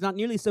scream is not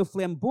nearly so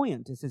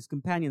flamboyant as his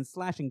companion's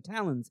slashing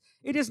talons,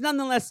 it is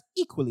nonetheless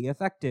equally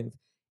effective.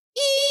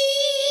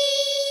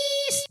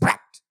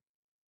 Sprat!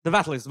 The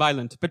battle is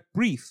violent, but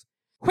brief.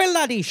 Well,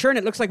 laddie, sure, and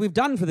it looks like we've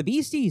done for the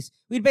beasties.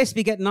 We'd best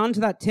be getting on to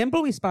that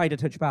temple we spied a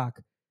touch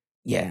back.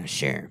 Yeah,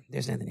 sure.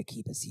 There's nothing to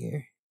keep us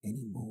here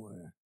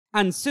anymore.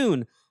 And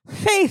soon,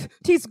 faith,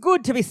 'tis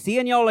good to be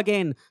seeing y'all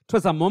again.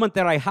 'Twas a moment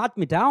there I had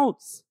me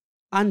doubts.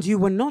 And you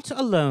were not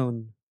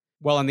alone.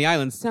 Well, on the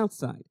island's south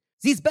side,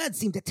 these birds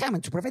seem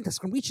determined to prevent us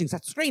from reaching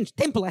that strange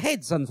temple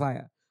ahead,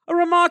 Sunfire. A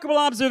remarkable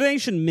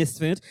observation,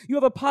 Misfit. You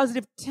have a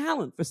positive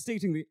talent for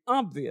stating the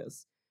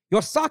obvious.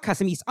 Your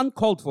sarcasm is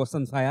uncalled for,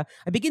 Sunfire.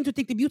 I begin to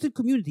think the mutant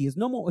community is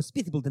no more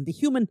hospitable than the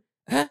human...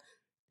 Huh?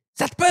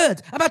 That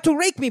bird! About to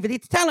rake me with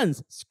its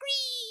talons!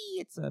 Scree!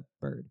 It's a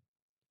bird.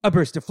 A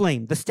burst of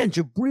flame, the stench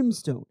of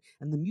brimstone,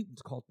 and the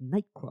mutant called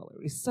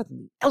Nightcrawler is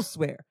suddenly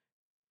elsewhere.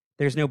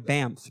 There's no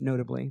Bamf,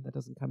 notably. That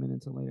doesn't come in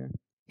until later.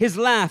 His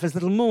laugh is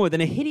little more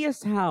than a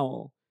hideous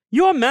howl.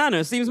 Your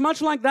manner seems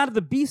much like that of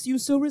the beast you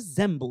so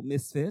resemble,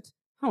 Misfit.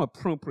 How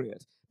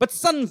appropriate. But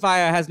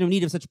Sunfire has no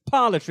need of such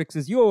parlor tricks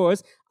as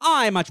yours.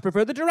 I much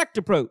prefer the direct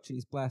approach.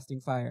 He's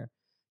blasting fire.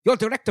 Your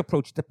direct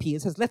approach, it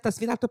appears, has left us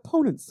without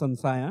opponents,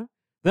 Sunfire.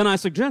 Then I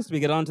suggest we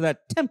get on to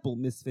that temple,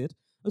 Misfit,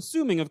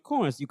 assuming, of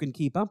course, you can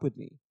keep up with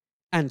me.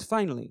 And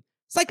finally,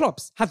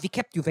 Cyclops, have we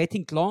kept you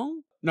waiting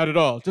long? Not at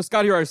all. Just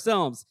got here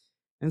ourselves.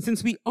 And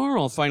since we are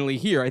all finally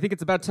here, I think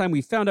it's about time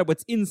we found out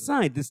what's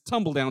inside this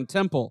tumble-down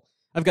temple.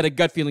 I've got a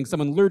gut feeling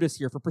someone lured us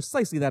here for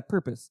precisely that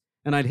purpose,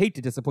 and I'd hate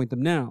to disappoint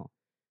them now.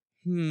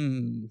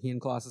 He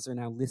and Colossus are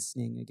now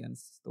listening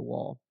against the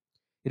wall.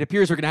 It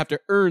appears we're going to have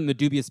to earn the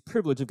dubious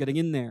privilege of getting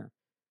in there.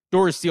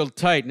 Door's sealed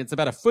tight, and it's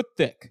about a foot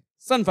thick.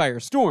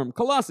 Sunfire, Storm,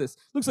 Colossus,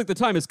 looks like the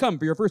time has come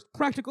for your first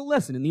practical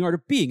lesson in the art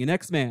of being an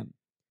X-Man.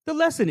 The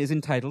lesson is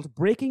entitled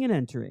Breaking and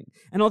Entering,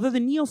 and although the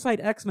neophyte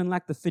X-Men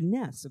lack the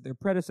finesse of their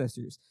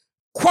predecessors,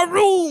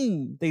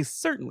 Quaroom! They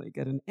certainly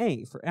get an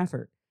A for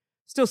effort.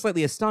 Still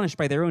slightly astonished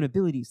by their own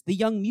abilities, the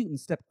young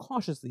mutants step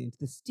cautiously into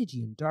the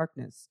Stygian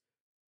darkness.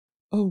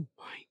 Oh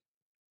my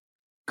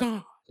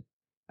God!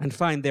 And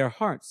find their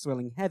hearts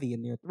swelling heavy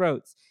in their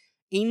throats.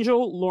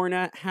 Angel,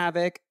 Lorna,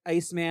 Havoc,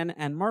 Iceman,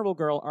 and Marvel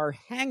Girl are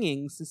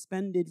hanging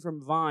suspended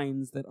from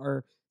vines that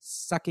are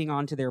sucking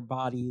onto their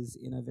bodies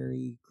in a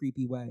very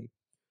creepy way.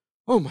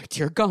 Oh my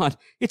dear God,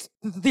 it's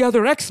the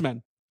other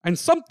X-Men, and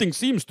something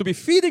seems to be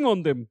feeding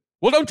on them.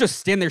 Well, don't just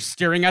stand there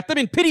staring at them.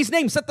 In pity's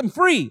name, set them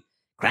free.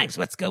 Cripes,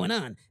 what's going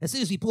on? As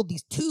soon as we pulled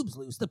these tubes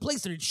loose, the place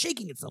started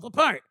shaking itself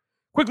apart.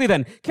 Quickly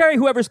then, carry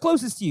whoever's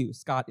closest to you.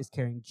 Scott is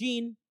carrying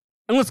Jean.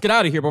 And let's get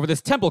out of here before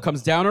this temple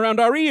comes down around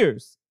our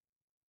ears.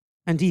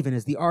 And even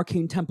as the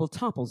arcane temple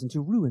topples into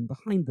ruin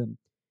behind them.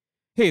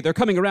 Hey, they're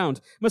coming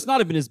around. Must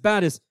not have been as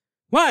bad as...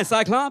 Why,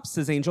 Cyclops,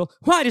 says Angel.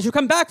 Why did you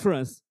come back for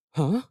us?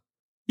 Huh?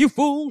 You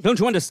fool, don't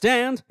you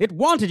understand? It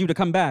wanted you to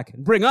come back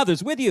and bring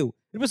others with you.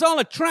 It was all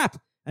a trap,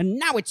 and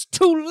now it's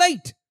too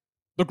late.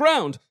 The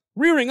ground,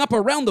 rearing up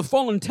around the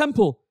fallen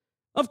temple.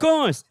 Of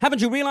course,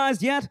 haven't you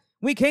realized yet?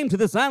 We came to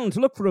this island to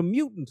look for a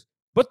mutant.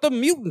 But the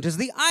mutant is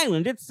the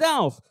island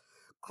itself.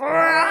 And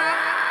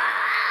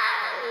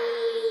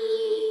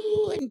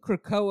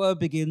Krakoa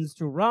begins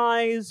to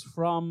rise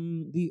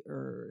from the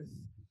earth.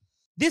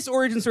 This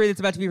origin story that's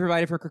about to be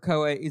provided for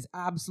Krakoa is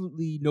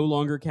absolutely no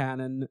longer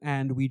canon,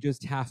 and we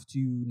just have to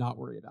not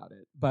worry about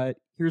it. But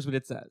here's what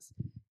it says.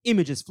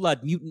 Images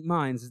flood mutant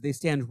minds as they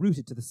stand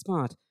rooted to the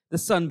spot, the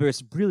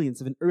sunburst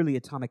brilliance of an early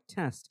atomic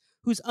test,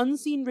 whose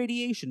unseen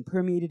radiation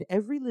permeated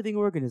every living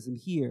organism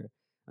here,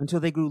 until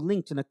they grew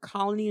linked in a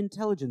colony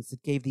intelligence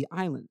that gave the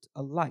island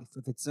a life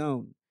of its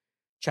own.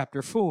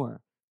 Chapter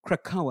 4,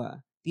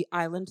 Krakoa, the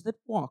island that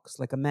walks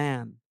like a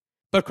man.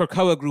 But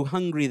Krakoa grew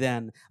hungry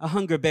then, a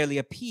hunger barely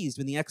appeased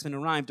when the X-Men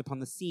arrived upon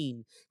the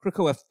scene.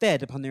 Krakoa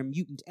fed upon their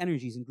mutant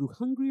energies and grew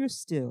hungrier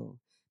still.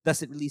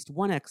 Thus it released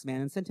one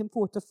X-Man and sent him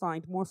forth to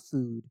find more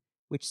food,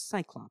 which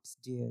Cyclops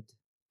did.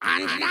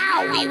 And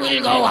now we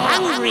will go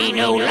hungry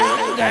no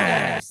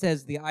longer,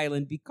 says the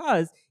island,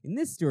 because, in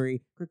this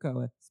story,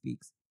 Krakoa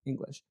speaks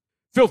English.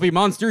 Filthy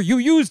monster, you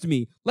used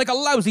me, like a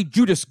lousy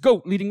Judas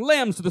goat leading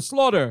lambs to the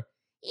slaughter.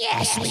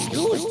 Yes, we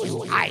used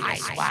you,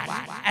 eyeless one,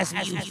 as we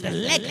used the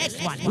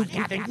legless one who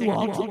gathered you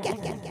all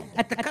together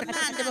at the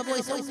command of a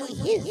voice only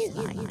his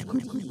mind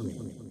could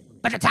hear.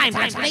 But the time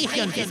for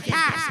explanations is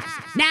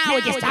past. Now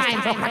it is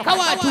time for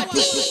Krakoa to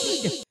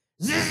feed.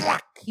 Zzack!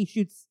 He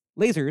shoots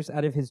lasers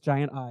out of his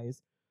giant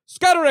eyes.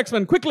 Scatter,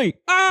 X-Men, quickly!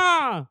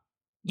 Ah!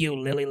 You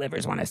lily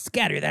livers want to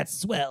scatter, that's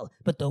swell,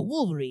 but the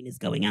Wolverine is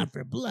going out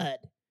for blood.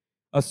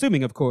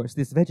 Assuming, of course,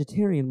 this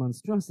vegetarian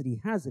monstrosity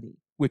has any,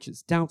 which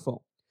is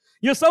doubtful.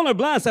 Your solar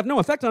blasts have no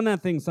effect on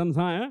that thing,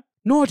 Sunfire.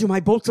 Nor do my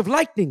bolts of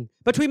lightning.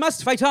 But we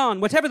must fight on,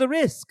 whatever the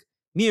risk.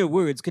 Mere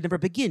words could never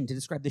begin to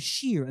describe the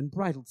sheer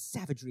unbridled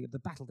savagery of the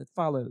battle that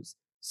follows.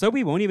 So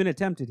we won't even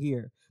attempt it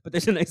here. But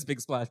there's a nice big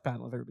splash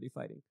panel of everybody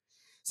fighting.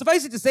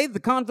 Suffice it to say that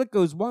the conflict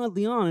goes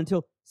wildly on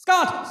until...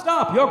 Scott,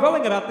 stop! You're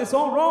going about this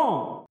all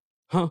wrong!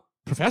 Huh?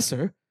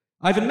 Professor?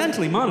 I've been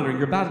mentally monitoring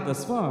your battle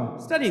thus far,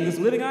 studying this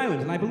living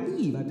island, and I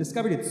believe I've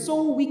discovered its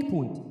sole weak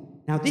point.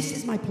 Now this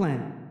is my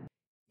plan.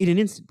 In an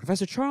instant,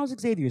 Professor Charles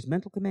Xavier's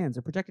mental commands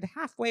are projected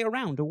halfway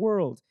around a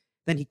world.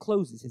 Then he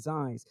closes his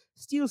eyes,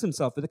 steels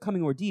himself for the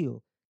coming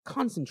ordeal,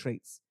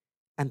 concentrates,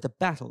 and the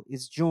battle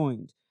is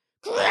joined.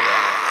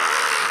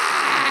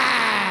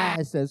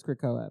 Says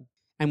Krakoa.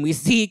 And we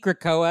see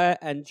Krakoa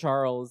and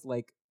Charles,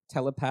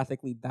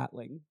 telepathically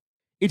battling.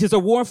 It is a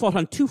war fought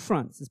on two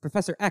fronts as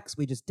Professor X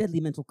wages deadly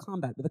mental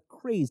combat with a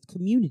crazed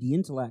community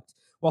intellect,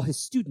 while his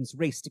students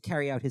race to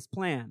carry out his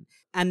plan.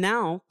 And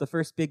now, the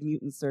first big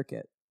mutant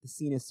circuit. The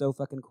scene is so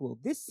fucking cool.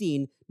 This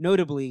scene,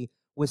 notably,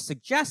 was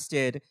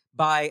suggested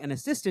by an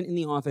assistant in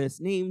the office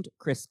named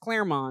Chris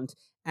Claremont,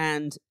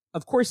 and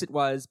of course it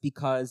was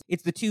because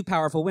it's the two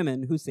powerful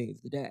women who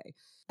save the day.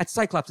 At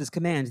Cyclops'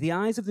 command, the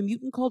eyes of the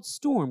mutant called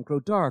Storm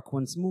grow dark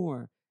once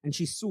more, and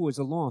she soars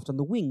aloft on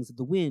the wings of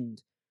the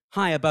wind.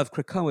 High above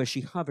Krakoa she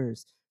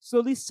hovers,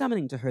 slowly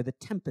summoning to her the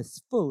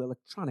Tempest's full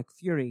electronic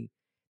fury,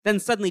 then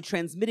suddenly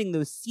transmitting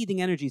those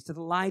seething energies to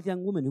the lithe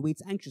young woman who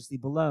waits anxiously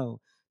below,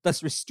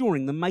 thus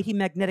restoring the mighty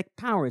magnetic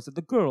powers of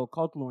the girl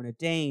called Lorna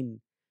Dane.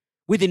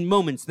 Within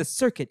moments, the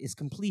circuit is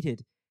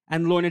completed,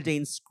 and Lorna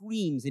Dane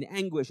screams in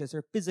anguish as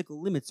her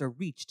physical limits are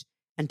reached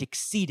and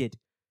exceeded.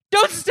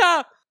 Don't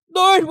stop!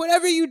 Lord,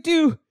 whatever you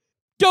do,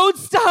 don't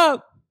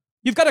stop!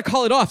 You've got to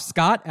call it off,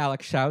 Scott,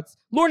 Alex shouts.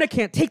 Lorna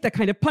can't take that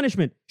kind of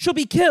punishment. She'll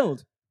be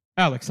killed.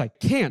 Alex, I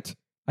can't.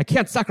 I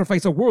can't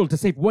sacrifice a world to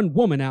save one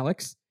woman,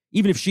 Alex,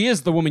 even if she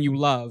is the woman you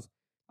love.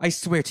 I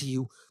swear to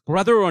you,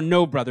 brother or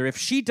no brother, if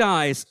she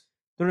dies...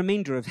 The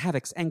remainder of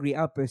Havoc's angry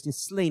outburst is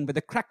slain by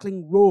the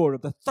crackling roar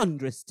of the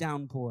thunderous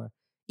downpour,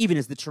 even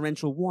as the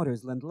torrential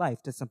waters lend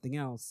life to something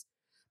else.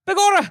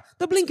 Begorra,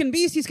 the blinking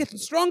beast is getting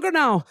stronger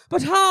now,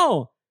 but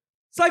how?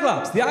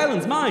 Cyclops, the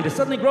island's mind has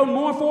suddenly grown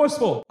more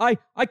forceful. I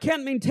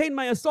can't maintain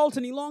my assault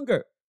any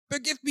longer.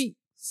 Forgive me,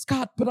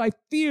 Scott, but I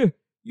fear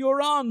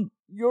you're on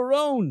your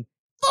own.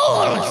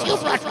 Fools, you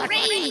brought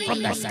rain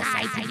from the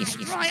sky to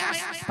destroy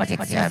us, but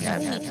it serves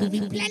only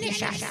to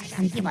replenish us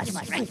and give us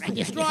strength to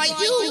destroy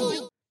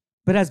you.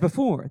 But as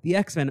before, the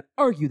X-Men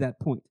argue that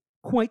point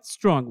quite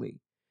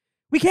strongly.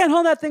 We can't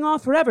hold that thing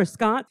off forever,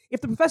 Scott.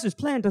 If the professor's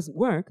plan doesn't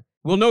work...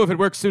 We'll know if it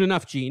works soon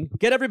enough, Jean.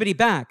 Get everybody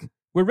back.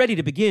 We're ready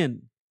to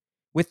begin.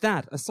 With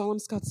that, a solemn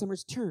Scott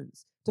Summers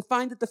turns to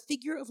find that the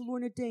figure of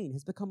Lorna Dane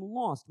has become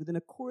lost within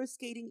a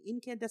coruscating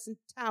incandescent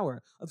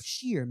tower of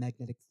sheer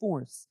magnetic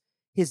force.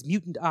 His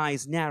mutant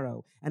eyes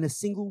narrow, and a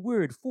single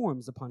word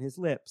forms upon his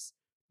lips.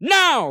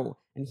 Now!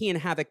 And he and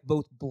Havoc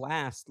both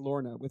blast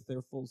Lorna with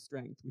their full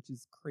strength, which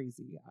is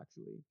crazy,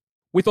 actually.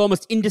 With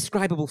almost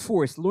indescribable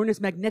force, Lorna's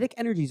magnetic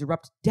energies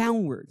erupt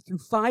downward through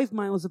 5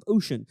 miles of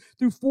ocean,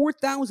 through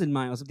 4,000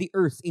 miles of the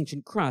Earth's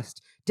ancient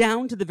crust,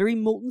 down to the very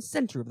molten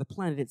center of the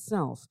planet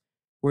itself,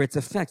 where its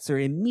effects are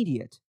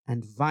immediate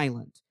and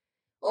violent.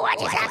 What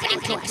is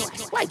happening to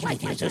us? Why do I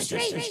feel so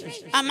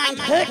strange? Our mind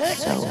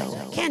hurts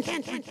so. Can't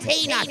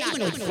contain our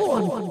humanoid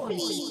form.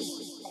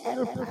 Please,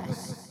 help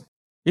us.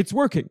 It's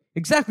working,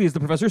 exactly as the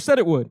professor said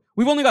it would.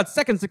 We've only got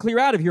seconds to clear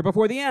out of here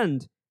before the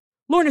end.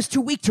 Lorna's too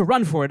weak to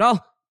run for it.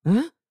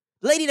 Huh?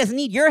 Lady doesn't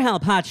need your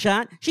help,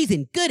 hotshot. She's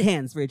in good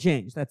hands for a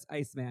change. That's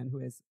Iceman, who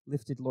has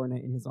lifted Lorna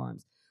in his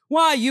arms.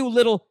 Why, you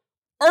little...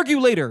 Argue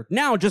later.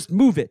 Now just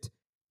move it.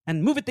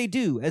 And move it they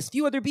do, as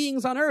few other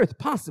beings on Earth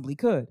possibly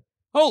could.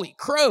 Holy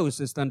crow,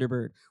 says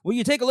Thunderbird. Will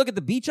you take a look at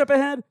the beach up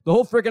ahead? The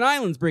whole frickin'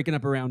 island's breaking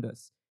up around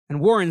us. And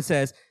Warren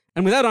says,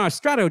 and without our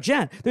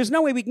Stratojet, there's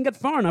no way we can get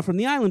far enough from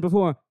the island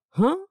before...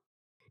 Huh?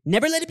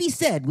 Never let it be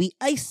said we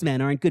Icemen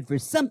aren't good for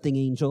something,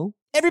 Angel.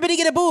 Everybody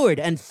get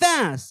aboard, and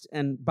fast!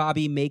 And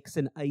Bobby makes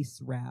an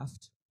ice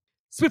raft.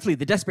 Swiftly,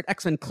 the desperate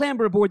X-Men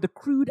clamber aboard the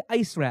crude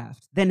ice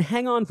raft, then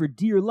hang on for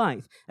dear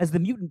life as the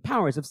mutant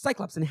powers of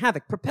Cyclops and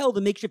Havoc propel the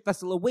makeshift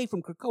vessel away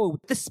from Krakoa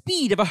with the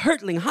speed of a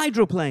hurtling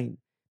hydroplane.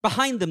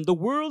 Behind them, the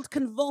world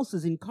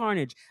convulses in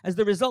carnage as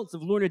the results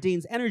of Lorna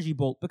Dane's energy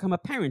bolt become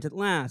apparent at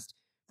last.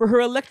 For her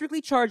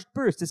electrically charged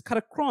burst is cut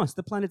across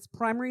the planet's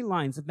primary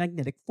lines of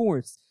magnetic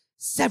force,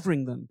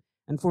 severing them,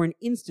 and for an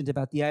instant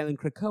about the island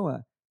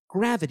Krakoa,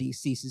 gravity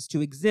ceases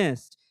to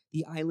exist.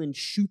 The island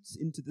shoots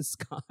into the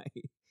sky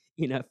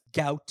in a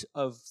gout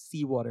of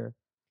seawater.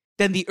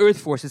 Then the earth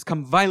forces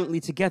come violently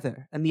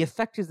together, and the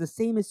effect is the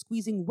same as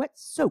squeezing wet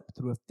soap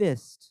through a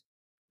fist.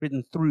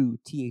 Written through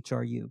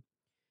THRU.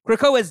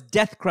 Krakoa's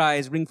death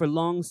cries ring for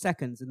long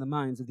seconds in the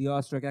minds of the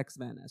awestruck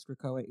X-Men as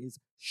Krakoa is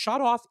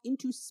shot off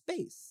into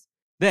space.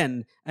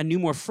 Then, a new,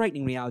 more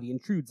frightening reality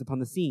intrudes upon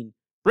the scene.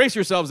 Brace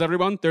yourselves,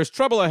 everyone. There's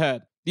trouble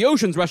ahead. The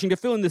ocean's rushing to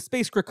fill in the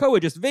space Krakoa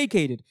just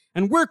vacated,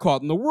 and we're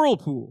caught in the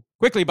whirlpool.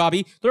 Quickly,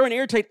 Bobby, throw an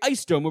airtight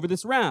ice dome over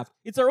this raft.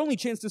 It's our only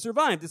chance to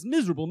survive this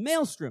miserable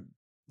maelstrom.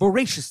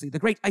 Voraciously, the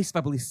great ice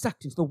bubble is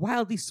sucked into the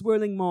wildly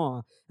swirling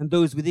maw, and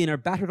those within are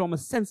battered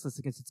almost senseless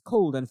against its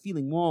cold,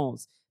 unfeeling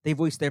walls. They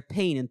voice their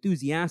pain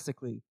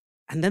enthusiastically.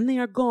 And then they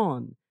are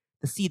gone.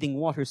 The seething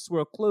waters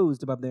swirl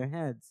closed above their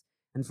heads,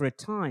 and for a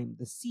time,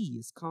 the sea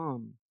is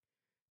calm.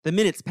 The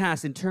minutes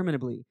pass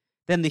interminably.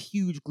 Then the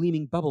huge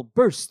gleaming bubble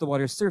bursts the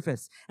water's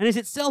surface, and is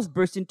itself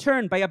burst in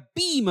turn by a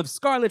beam of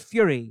scarlet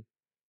fury.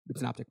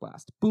 It's an optic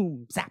blast.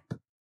 Boom, zap.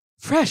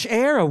 Fresh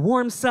air, a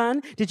warm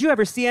sun. Did you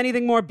ever see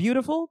anything more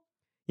beautiful?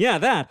 Yeah,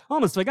 that.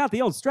 Almost forgot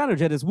the old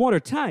Stratojet is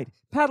watertight.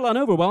 Paddle on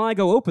over while I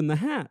go open the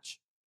hatch.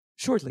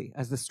 Shortly,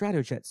 as the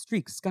Stratojet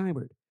streaks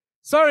skyward.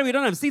 Sorry we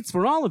don't have seats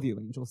for all of you,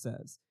 Angel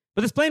says.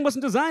 But this plane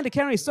wasn't designed to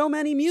carry so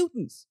many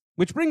mutants.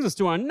 Which brings us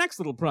to our next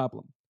little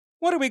problem.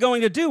 What are we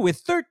going to do with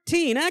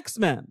 13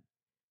 X-Men?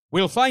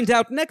 We'll find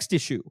out next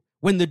issue,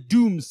 when the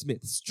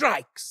Doomsmith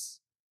strikes.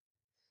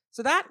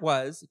 So that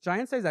was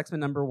Giant Size X-Men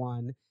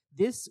 #1.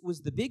 This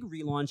was the big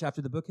relaunch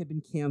after the book had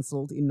been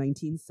canceled in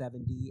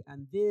 1970,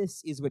 and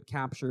this is what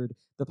captured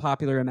the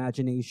popular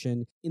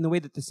imagination in the way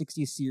that the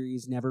 60s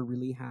series never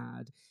really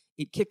had.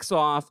 It kicks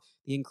off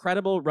the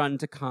incredible run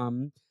to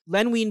come.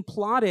 Len Wein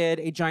plotted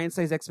a Giant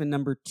Size X-Men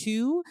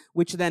 #2,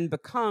 which then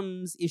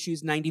becomes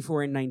issues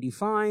 94 and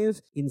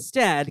 95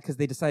 instead, because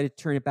they decided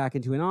to turn it back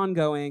into an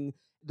ongoing.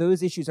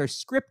 Those issues are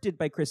scripted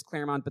by Chris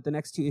Claremont, but the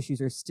next 2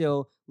 issues are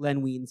still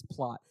Len Wein's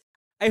plot.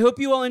 I hope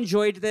you all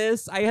enjoyed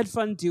this. I had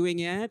fun doing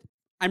it.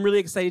 I'm really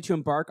excited to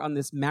embark on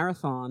this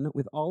marathon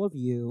with all of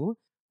you.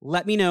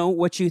 Let me know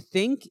what you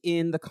think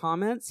in the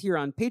comments here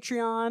on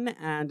Patreon.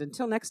 And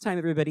until next time,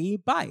 everybody,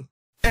 bye.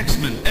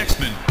 X-Men. In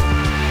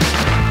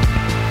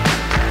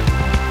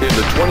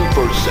the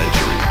 21st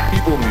century,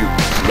 evil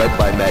mutants led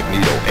by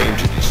Magneto aim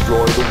to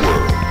destroy the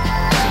world.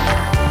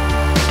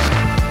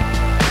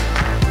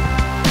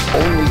 The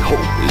only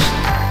hope is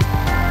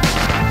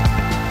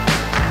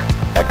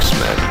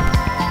X-Men.